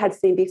 what we had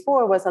seen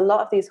before was a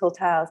lot of these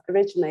hotels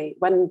originally,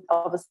 when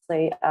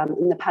obviously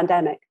in the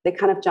pandemic, they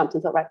kind of jumped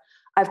and thought, right,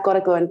 I've got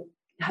to go and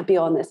be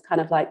on this kind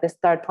of like this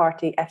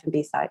third-party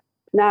F&B site.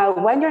 Now,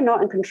 when you're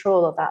not in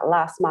control of that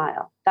last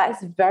mile, that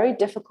is very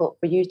difficult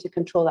for you to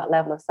control that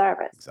level of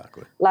service.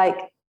 Exactly.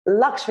 Like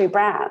luxury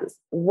brands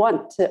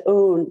want to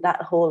own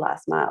that whole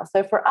last mile.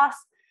 So for us,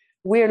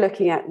 we are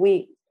looking at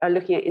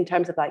in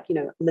terms of like,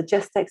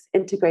 logistics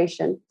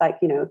integration, like,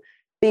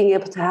 being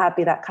able to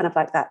be that kind of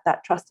like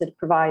that trusted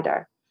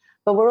provider.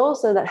 But we're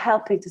also that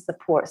helping to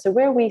support. So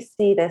where we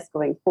see this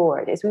going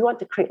forward is we want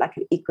to create like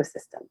an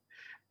ecosystem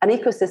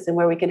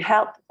where we can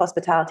help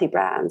hospitality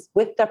brands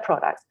with their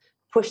products,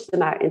 push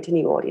them out into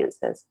new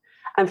audiences.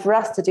 And for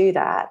us to do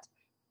that,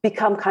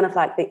 become kind of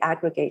like the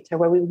aggregator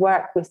where we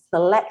work with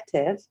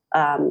selective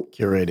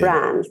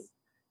brands.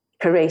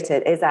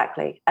 Curated,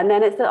 exactly. And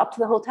then it's up to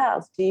the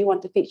hotels. Do you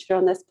want to feature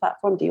on this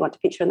platform? Do you want to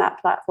feature on that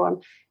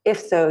platform? If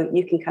so,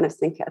 you can kind of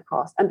sync it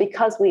across. And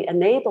because we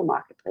enable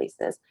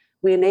marketplaces,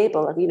 we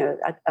enable,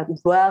 a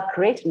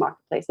well-created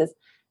marketplaces,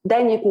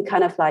 then you can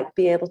kind of like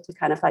be able to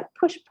kind of like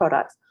push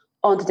products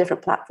onto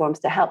different platforms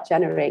to help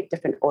generate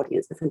different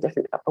audiences and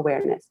different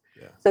awareness.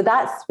 Yeah. So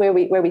that's where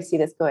we see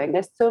this going.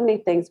 There's so many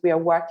things we are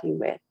working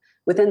with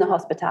within the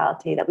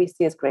hospitality that we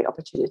see as great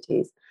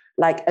opportunities,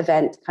 like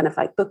event kind of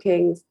like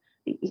bookings.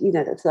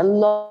 There's a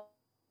lot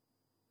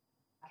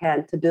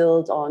to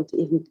build on to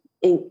even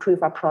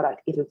improve our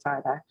product even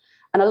further.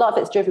 And a lot of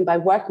it's driven by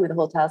working with the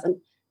hotels, and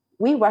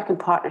we work in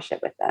partnership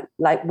with them.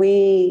 Like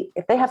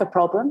if they have a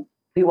problem,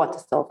 we want to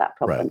solve that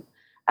problem. Right.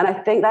 And I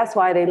think that's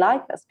why they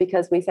like us,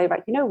 because we say,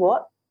 right, you know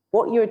what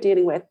you're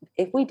dealing with,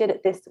 if we did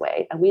it this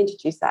way and we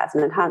introduce that as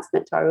an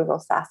enhancement to our overall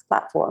SaaS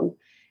platform,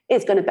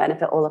 it's going to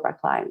benefit all of our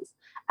clients.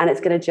 And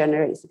it's going to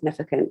generate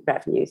significant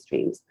revenue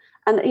streams.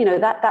 And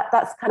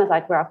that's kind of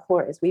like where our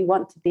core is. We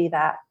want to be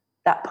that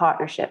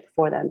partnership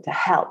for them to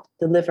help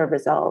deliver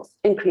results,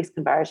 increase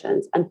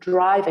conversions, and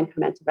drive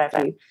incremental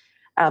revenue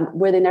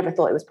where they never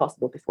thought it was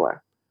possible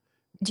before.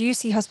 Do you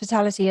see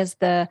hospitality as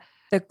the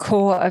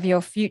core of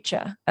your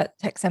future at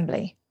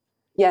Techsembly?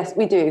 Yes,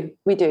 we do.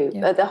 We do.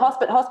 Yeah. The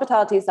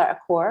hospitality is our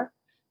core,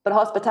 but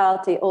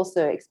hospitality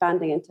also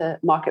expanding into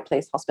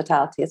marketplace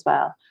hospitality as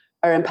well.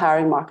 Or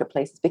empowering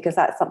marketplaces, because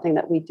that's something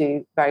that we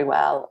do very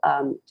well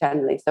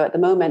generally. So at the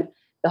moment,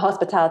 the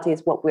hospitality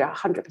is what we're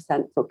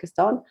 100% focused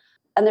on.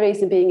 And the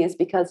reason being is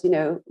because,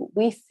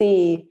 we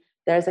see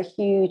there's a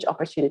huge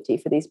opportunity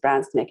for these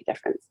brands to make a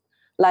difference.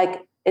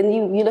 Like, and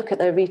you look at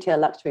the retail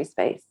luxury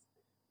space,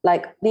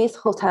 like these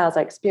hotels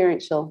are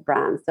experiential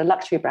brands, they're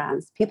luxury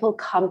brands. People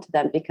come to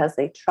them because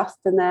they trust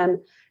in them.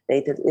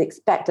 They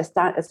expect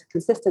a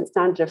consistent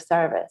standard of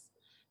service.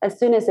 As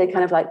soon as they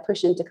kind of like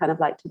push into kind of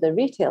like to the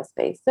retail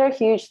space, they're a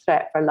huge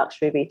threat for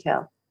luxury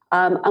retail.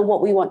 And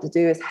what we want to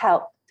do is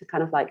help to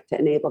kind of like to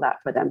enable that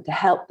for them, to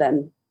help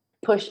them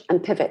push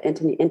and pivot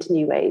into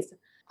new ways.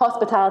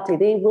 Hospitality,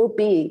 they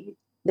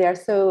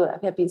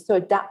have been so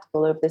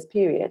adaptable over this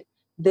period.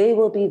 They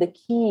will be the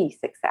key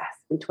success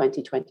in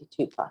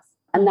 2022 plus.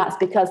 And that's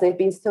because they've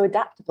been so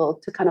adaptable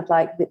to kind of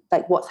like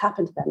what's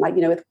happened to them. Like,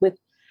 with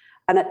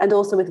And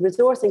also with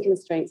resourcing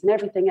constraints and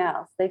everything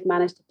else, they've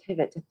managed to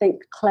pivot, to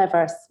think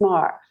clever,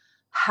 smart.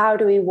 How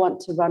do we want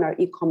to run our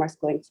e-commerce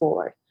going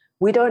forward?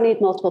 We don't need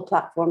multiple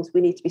platforms.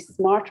 We need to be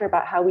smarter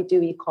about how we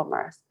do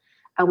e-commerce.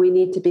 And we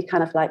need to be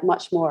kind of like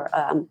much more,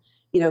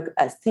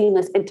 a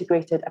seamless,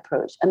 integrated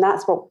approach. And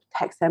that's what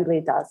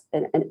Techsembly does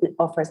and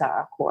offers at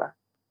our core.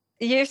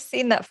 You've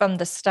seen that from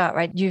the start,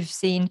 right? You've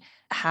seen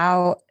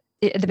how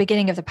at the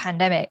beginning of the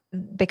pandemic,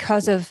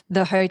 because of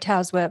the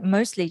hotels were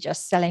mostly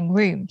just selling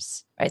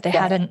rooms, right? They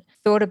hadn't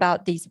thought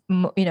about these,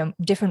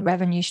 different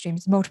revenue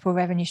streams, multiple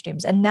revenue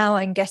streams. And now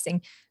I'm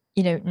guessing,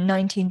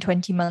 19,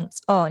 20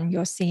 months on,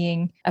 you're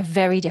seeing a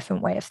very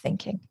different way of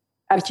thinking,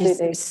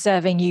 Absolutely. Which is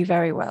serving you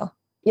very well.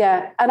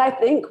 Yeah. And I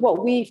think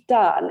what we've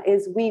done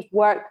is we've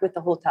worked with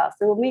the hotels.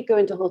 So when we go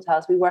into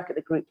hotels, we work at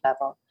the group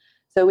level.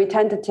 So we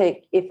tend to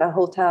take, if a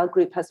hotel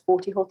group has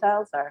 40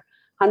 hotels or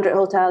 100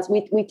 hotels,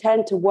 we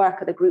tend to work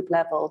at the group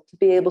level to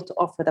be able to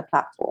offer the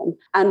platform.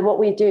 And what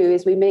we do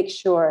is we make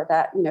sure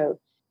that,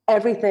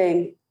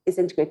 everything is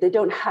integrated. They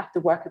don't have to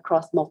work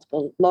across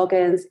multiple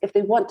logins. If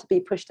they want to be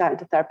pushed out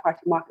into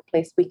third-party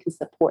marketplace, we can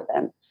support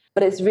them.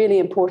 But it's really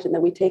important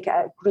that we take it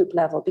at group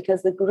level,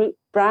 because the group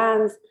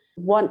brands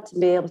want to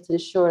be able to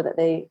ensure that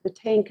they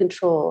retain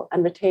control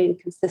and retain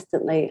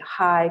consistently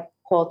high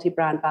quality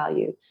brand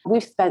value.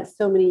 We've spent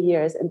so many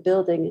years in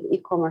building an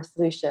e-commerce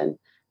solution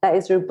that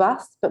is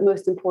robust, but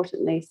most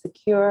importantly,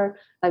 secure.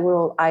 Like, we're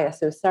all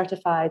ISO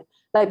certified.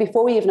 Like,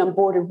 before we even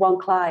onboarded one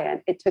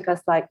client, it took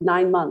us like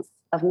 9 months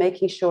of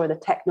making sure the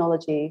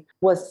technology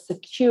was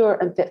secure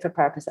and fit for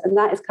purpose. And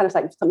that is kind of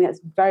like something that's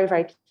very,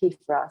 very key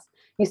for us.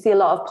 You see a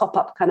lot of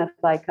pop-up kind of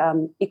like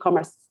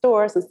e-commerce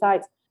stores and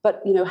sites,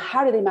 but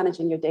how are they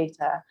managing your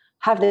data?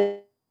 Have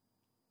the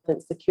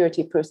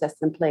security process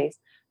in place?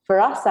 For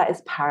us, that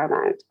is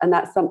paramount. And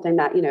that's something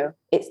that,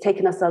 it's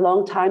taken us a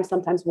long time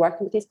sometimes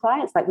working with these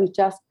clients. Like, we've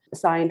just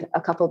signed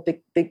a couple of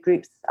big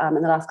groups in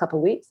the last couple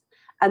of weeks.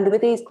 And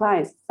with these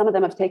clients, some of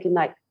them have taken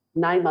like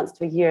 9 months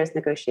to a year's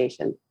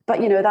negotiation. But,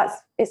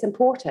 it's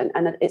important,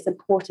 and it's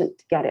important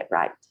to get it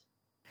right.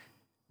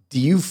 Do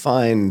you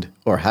find,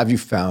 or have you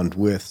found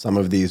with some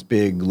of these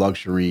big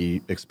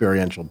luxury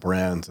experiential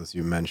brands, as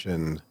you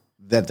mentioned,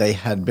 that they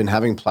had been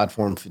having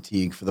platform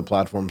fatigue for the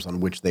platforms on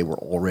which they were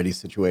already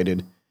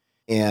situated,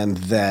 and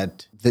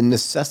that the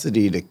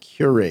necessity to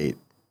curate,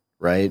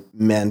 right,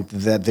 meant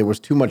that there was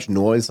too much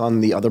noise on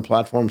the other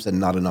platforms and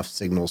not enough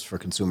signals for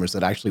consumers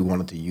that actually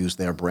wanted to use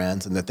their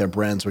brands, and that their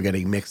brands were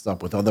getting mixed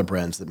up with other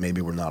brands that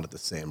maybe were not at the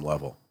same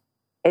level?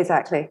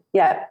 Exactly.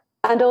 Yeah.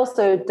 And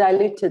also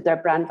diluted their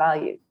brand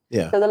value.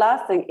 Yeah. So the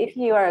last thing, if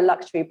you are a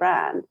luxury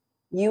brand,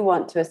 you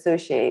want to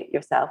associate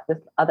yourself with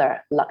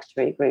other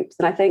luxury groups.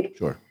 And I think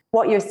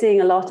what you're seeing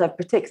a lot of,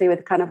 particularly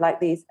with kind of like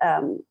these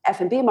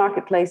F&B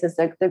marketplaces,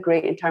 they're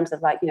great in terms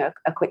of like,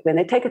 a quick win.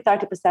 They take a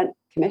 30%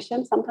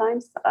 commission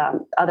sometimes.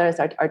 Others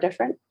are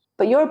different.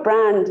 But your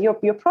brand,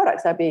 your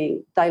products are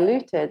being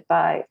diluted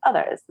by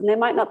others. And they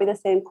might not be the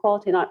same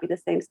quality, not be the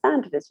same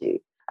standard as you.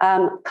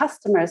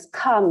 Customers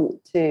come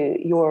to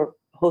your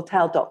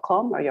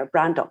hotel.com or your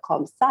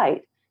brand.com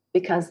site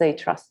because they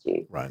trust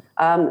you. Right.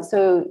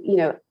 So,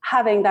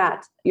 having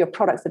your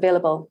products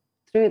available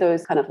through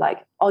those kind of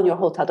like on your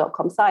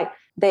hotel.com site,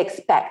 they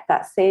expect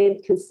that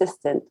same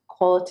consistent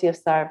quality of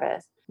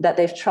service that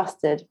they've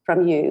trusted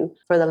from you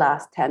for the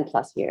last 10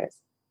 plus years.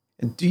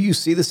 And do you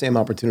see the same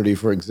opportunity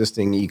for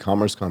existing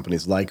e-commerce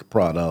companies like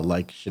Prada,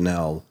 like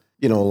Chanel,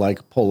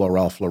 like Polo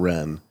Ralph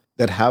Lauren,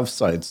 that have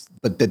sites,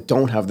 but that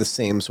don't have the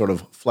same sort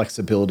of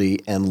flexibility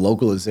and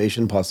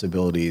localization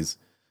possibilities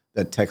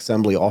that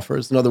Techsembly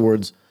offers? In other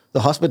words, the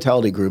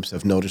hospitality groups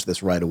have noticed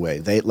this right away.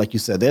 They, like you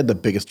said, they had the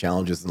biggest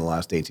challenges in the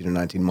last 18 or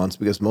 19 months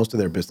because most of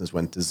their business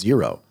went to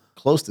zero,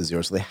 close to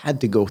zero. So they had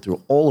to go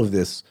through all of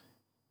this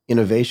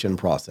innovation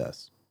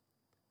process.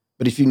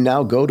 But if you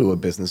now go to a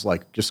business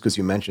like, just because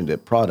you mentioned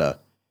it, Prada,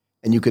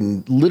 and you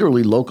can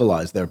literally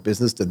localize their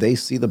business, do they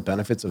see the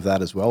benefits of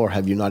that as well? Or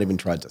have you not even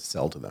tried to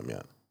sell to them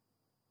yet?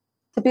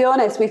 To be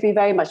honest, we've been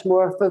very much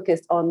more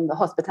focused on the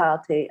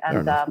hospitality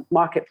and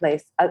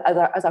marketplace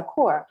as our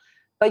core.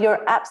 But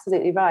you're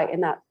absolutely right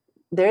in that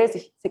there is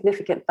a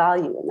significant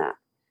value in that.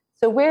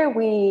 So where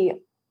we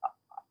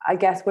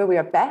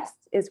are best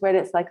is when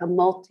it's like a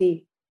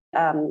multi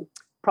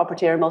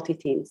property or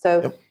multi-team.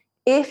 So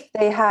if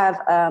they have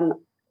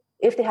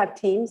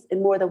teams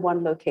in more than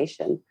one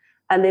location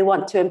and they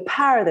want to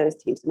empower those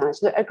teams to manage,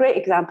 a great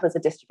example is a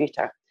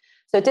distributor.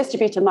 So a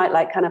distributor might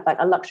like kind of like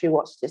a luxury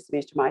watch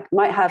distributor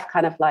might have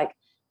kind of like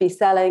be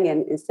selling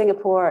in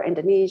Singapore,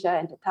 Indonesia,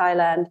 into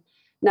Thailand.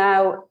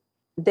 Now,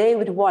 they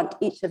would want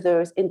each of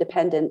those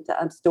independent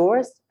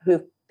stores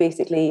who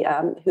basically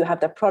who have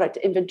their product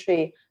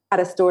inventory at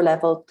a store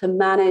level to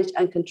manage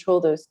and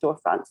control those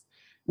storefronts.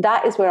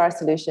 That is where our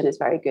solution is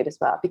very good as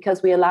well,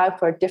 because we allow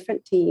for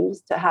different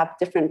teams to have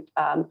different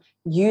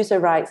user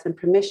rights and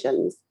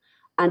permissions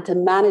and to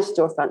manage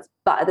storefronts.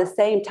 But at the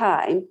same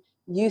time,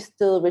 you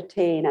still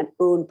retain and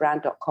own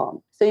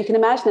brand.com. So you can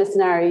imagine a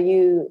scenario,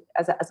 you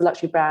as a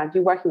luxury brand,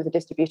 you're working with a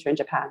distributor in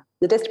Japan.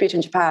 The distributor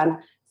in Japan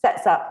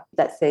sets up,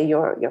 let's say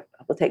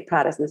we'll take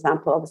Prada as an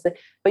example, obviously,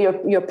 but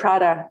your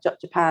Prada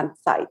Japan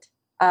site.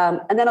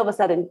 And then all of a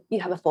sudden you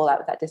have a fallout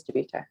with that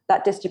distributor.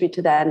 That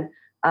distributor then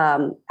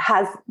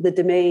has the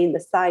domain, the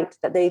site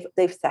that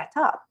they've set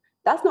up.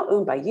 That's not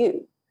owned by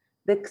you.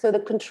 So the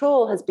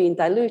control has been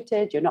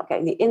diluted. You're not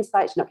getting the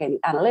insights, you're not getting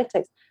the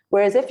analytics.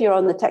 Whereas if you're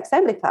on the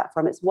Techsembly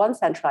platform, it's one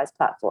centralized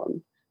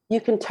platform.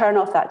 You can turn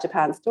off that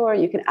Japan store,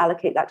 you can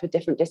allocate that to a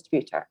different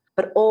distributor.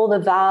 But all the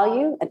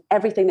value and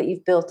everything that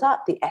you've built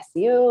up, the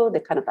SEO, the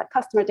kind of like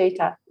customer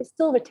data, is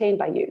still retained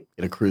by you.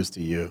 It accrues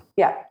to you.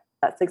 Yeah,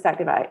 that's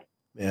exactly right.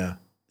 Yeah.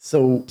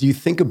 So do you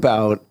think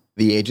about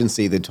the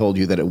agency that told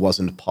you that it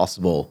wasn't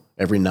possible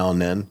every now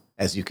and then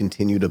as you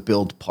continue to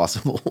build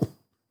possible?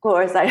 Of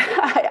course,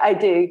 I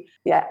do.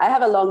 Yeah, I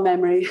have a long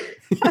memory.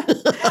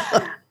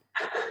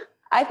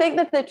 I think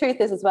that the truth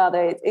is as well,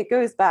 though, it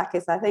goes back,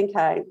 is I think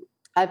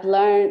I've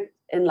learned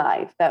in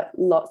life that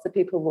lots of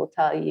people will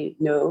tell you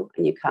no,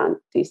 and you can't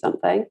do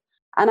something.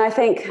 And I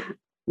think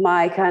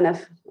my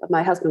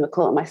husband would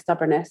call it my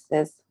stubbornness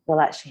is,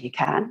 well, actually you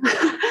can.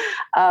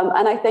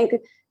 And I think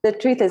the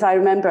truth is, I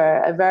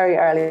remember a very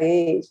early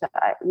age,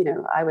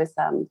 I was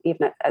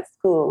even at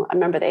school, I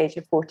remember at the age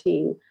of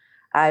 14,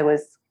 I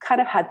was kind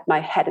of had my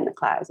head in the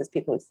clouds, as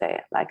people would say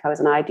it. Like I was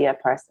an idea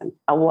person.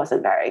 I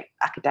wasn't very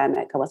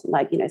academic. I wasn't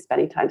like,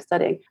 spending time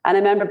studying. And I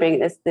remember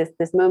being at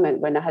this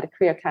moment when I had a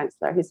career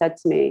counselor who said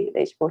to me at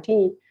age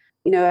 14,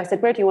 I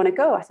said, where do you want to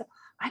go? I said,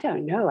 I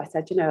don't know. I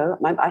said,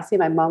 I see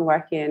my mum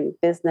working in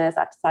business.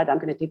 I've decided I'm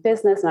going to do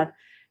business. And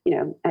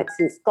it's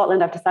in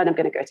Scotland. I've decided I'm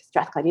going to go to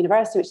Strathclyde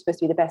University, which is supposed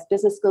to be the best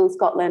business school in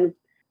Scotland.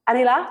 And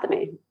he laughed at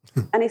me.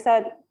 And he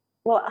said,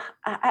 well,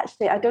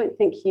 actually, I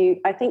think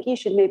you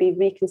should maybe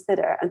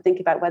reconsider and think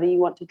about whether you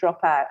want to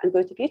drop out and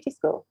go to beauty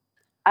school.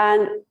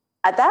 And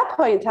at that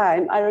point in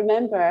time, I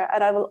remember,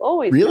 and I will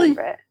always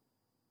remember it.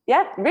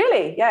 Yeah,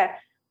 really, yeah.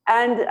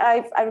 And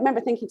I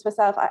remember thinking to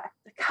myself, I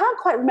can't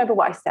quite remember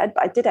what I said,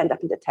 but I did end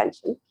up in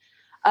detention.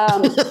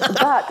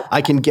 But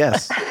I can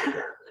guess.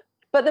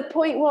 But the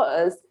point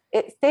was,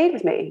 it stayed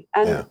with me.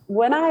 And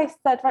when I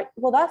said, right,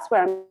 well, that's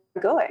where I'm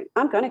going.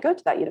 I'm going to go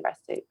to that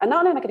university. And not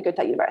only am I going to go to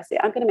that university,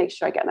 I'm going to make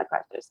sure I get on that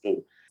graduate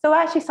scheme. So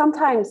actually,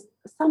 sometimes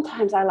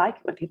I like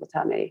it when people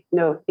tell me,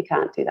 no, you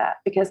can't do that,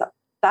 because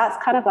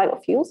that's kind of like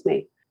what fuels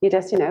me. You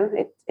just,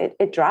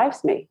 it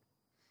drives me.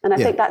 And I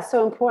think that's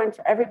so important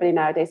for everybody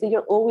nowadays. So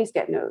you'll always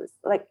get no's.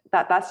 Like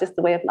that's just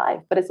the way of life.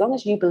 But as long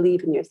as you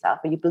believe in yourself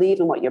and you believe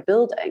in what you're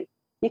building,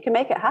 you can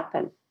make it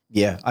happen.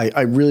 Yeah,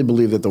 I really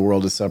believe that the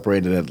world is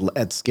separated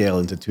at scale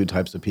into two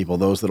types of people.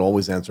 Those that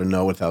always answer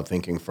no without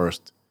thinking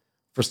first.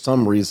 For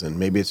some reason,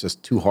 maybe it's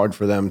just too hard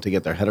for them to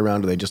get their head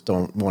around, or they just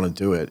don't want to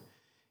do it.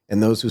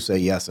 And those who say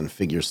yes and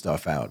figure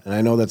stuff out. And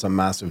I know that's a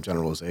massive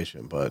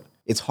generalization, but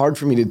it's hard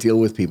for me to deal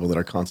with people that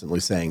are constantly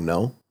saying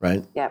no,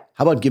 right? Yeah.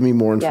 How about give me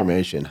more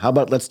information? How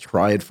about let's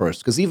try it first?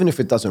 Because even if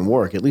it doesn't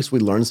work, at least we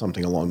learn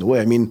something along the way.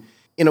 I mean,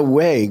 in a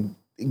way,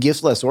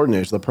 Gifts Less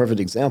Ordinary is the perfect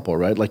example,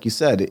 right? Like you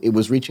said, it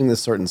was reaching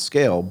this certain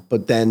scale,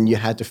 but then you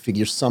had to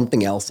figure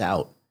something else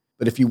out.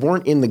 But if you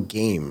weren't in the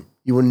game,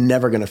 you were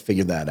never going to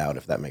figure that out,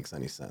 if that makes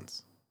any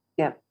sense.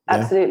 Yeah,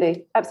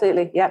 absolutely.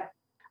 Absolutely. Yeah.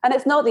 And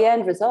it's not the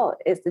end result,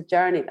 it's the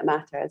journey that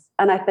matters.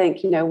 And I think,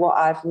 what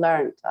I've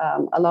learned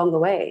along the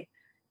way,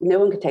 no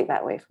one can take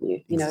that away from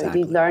you.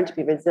 Exactly. You learn to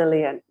be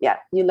resilient. Yeah.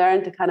 You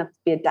learn to kind of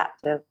be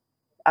adaptive,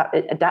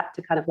 adapt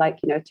to kind of like,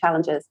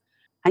 challenges.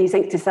 And you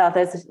think to yourself,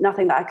 there's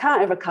nothing that I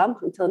can't overcome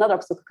until another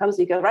obstacle comes.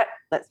 And you go, right,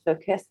 let's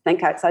focus,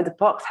 think outside the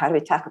box. How do we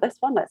tackle this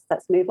one?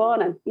 Let's move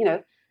on. And,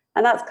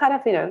 and that's kind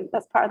of,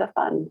 that's part of the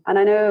fun. And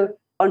I know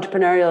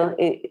entrepreneurial,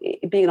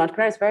 being an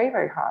entrepreneur is very,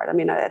 very hard. I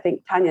mean, I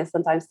think Tanya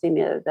sometimes seen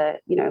me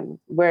that,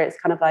 where it's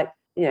kind of like,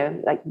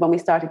 like when we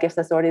started Gifts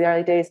Less Ordinary, the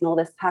early days and all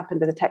this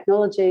happened with the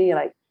technology,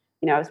 like,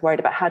 I was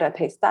worried about how do I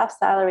pay staff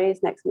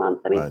salaries next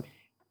month. I mean,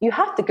 You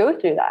have to go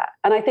through that.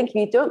 And I think if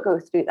you don't go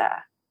through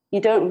that,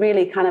 you don't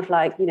really kind of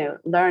like,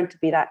 learn to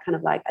be that kind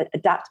of like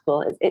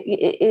adaptable.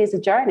 It is a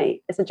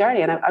journey. It's a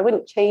journey. And I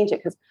wouldn't change it,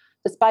 because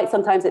despite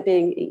sometimes it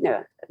being,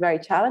 very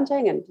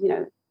challenging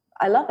and,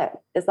 I love it.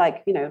 It's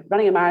like,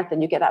 running a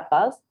marathon, you get that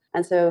buzz.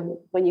 And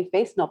so when you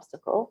face an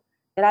obstacle,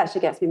 it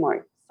actually gets me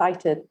more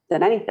excited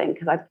than anything,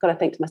 because I've got to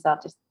think to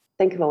myself, just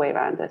think of a way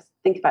around this,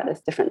 think about this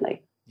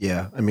differently.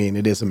 Yeah, I mean,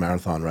 it is a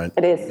marathon, right?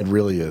 It is. It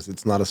really is.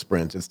 It's not a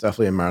sprint. It's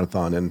definitely a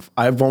marathon. And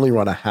I've only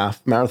run a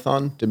half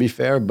marathon, to be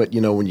fair. But,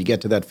 when you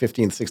get to that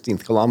 15th,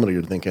 16th kilometer,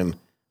 you're thinking,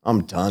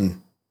 I'm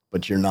done.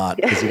 But you're not,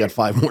 because you got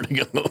 5 more to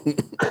go.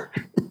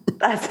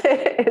 That's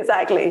it.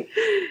 Exactly.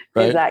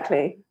 Right?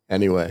 Exactly.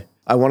 Anyway,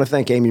 I want to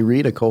thank Amy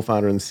Reed, a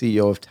co-founder and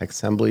CEO of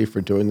Techsembly,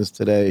 for doing this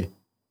today.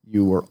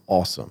 You were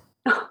awesome.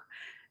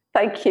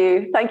 Thank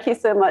you. Thank you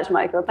so much,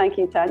 Michael. Thank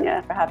you,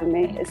 Tanya, for having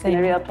me. It's been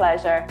a real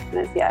pleasure.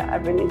 And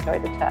I've really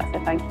enjoyed the chat, so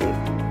thank you.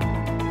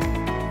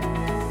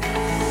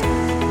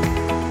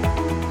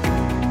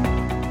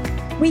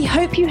 We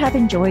hope you have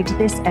enjoyed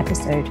this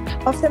episode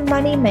of the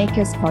Money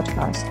Makers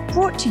podcast,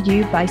 brought to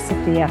you by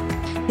Sophia,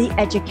 the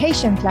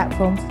education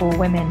platform for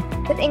women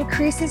that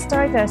increases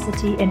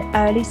diversity in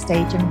early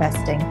stage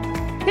investing.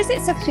 Visit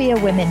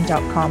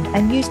sophiawomen.com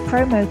and use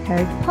promo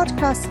code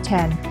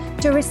podcast10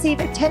 to receive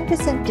a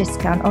 10%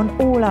 discount on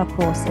all our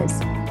courses.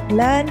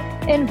 Learn,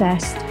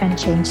 invest, and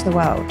change the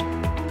world.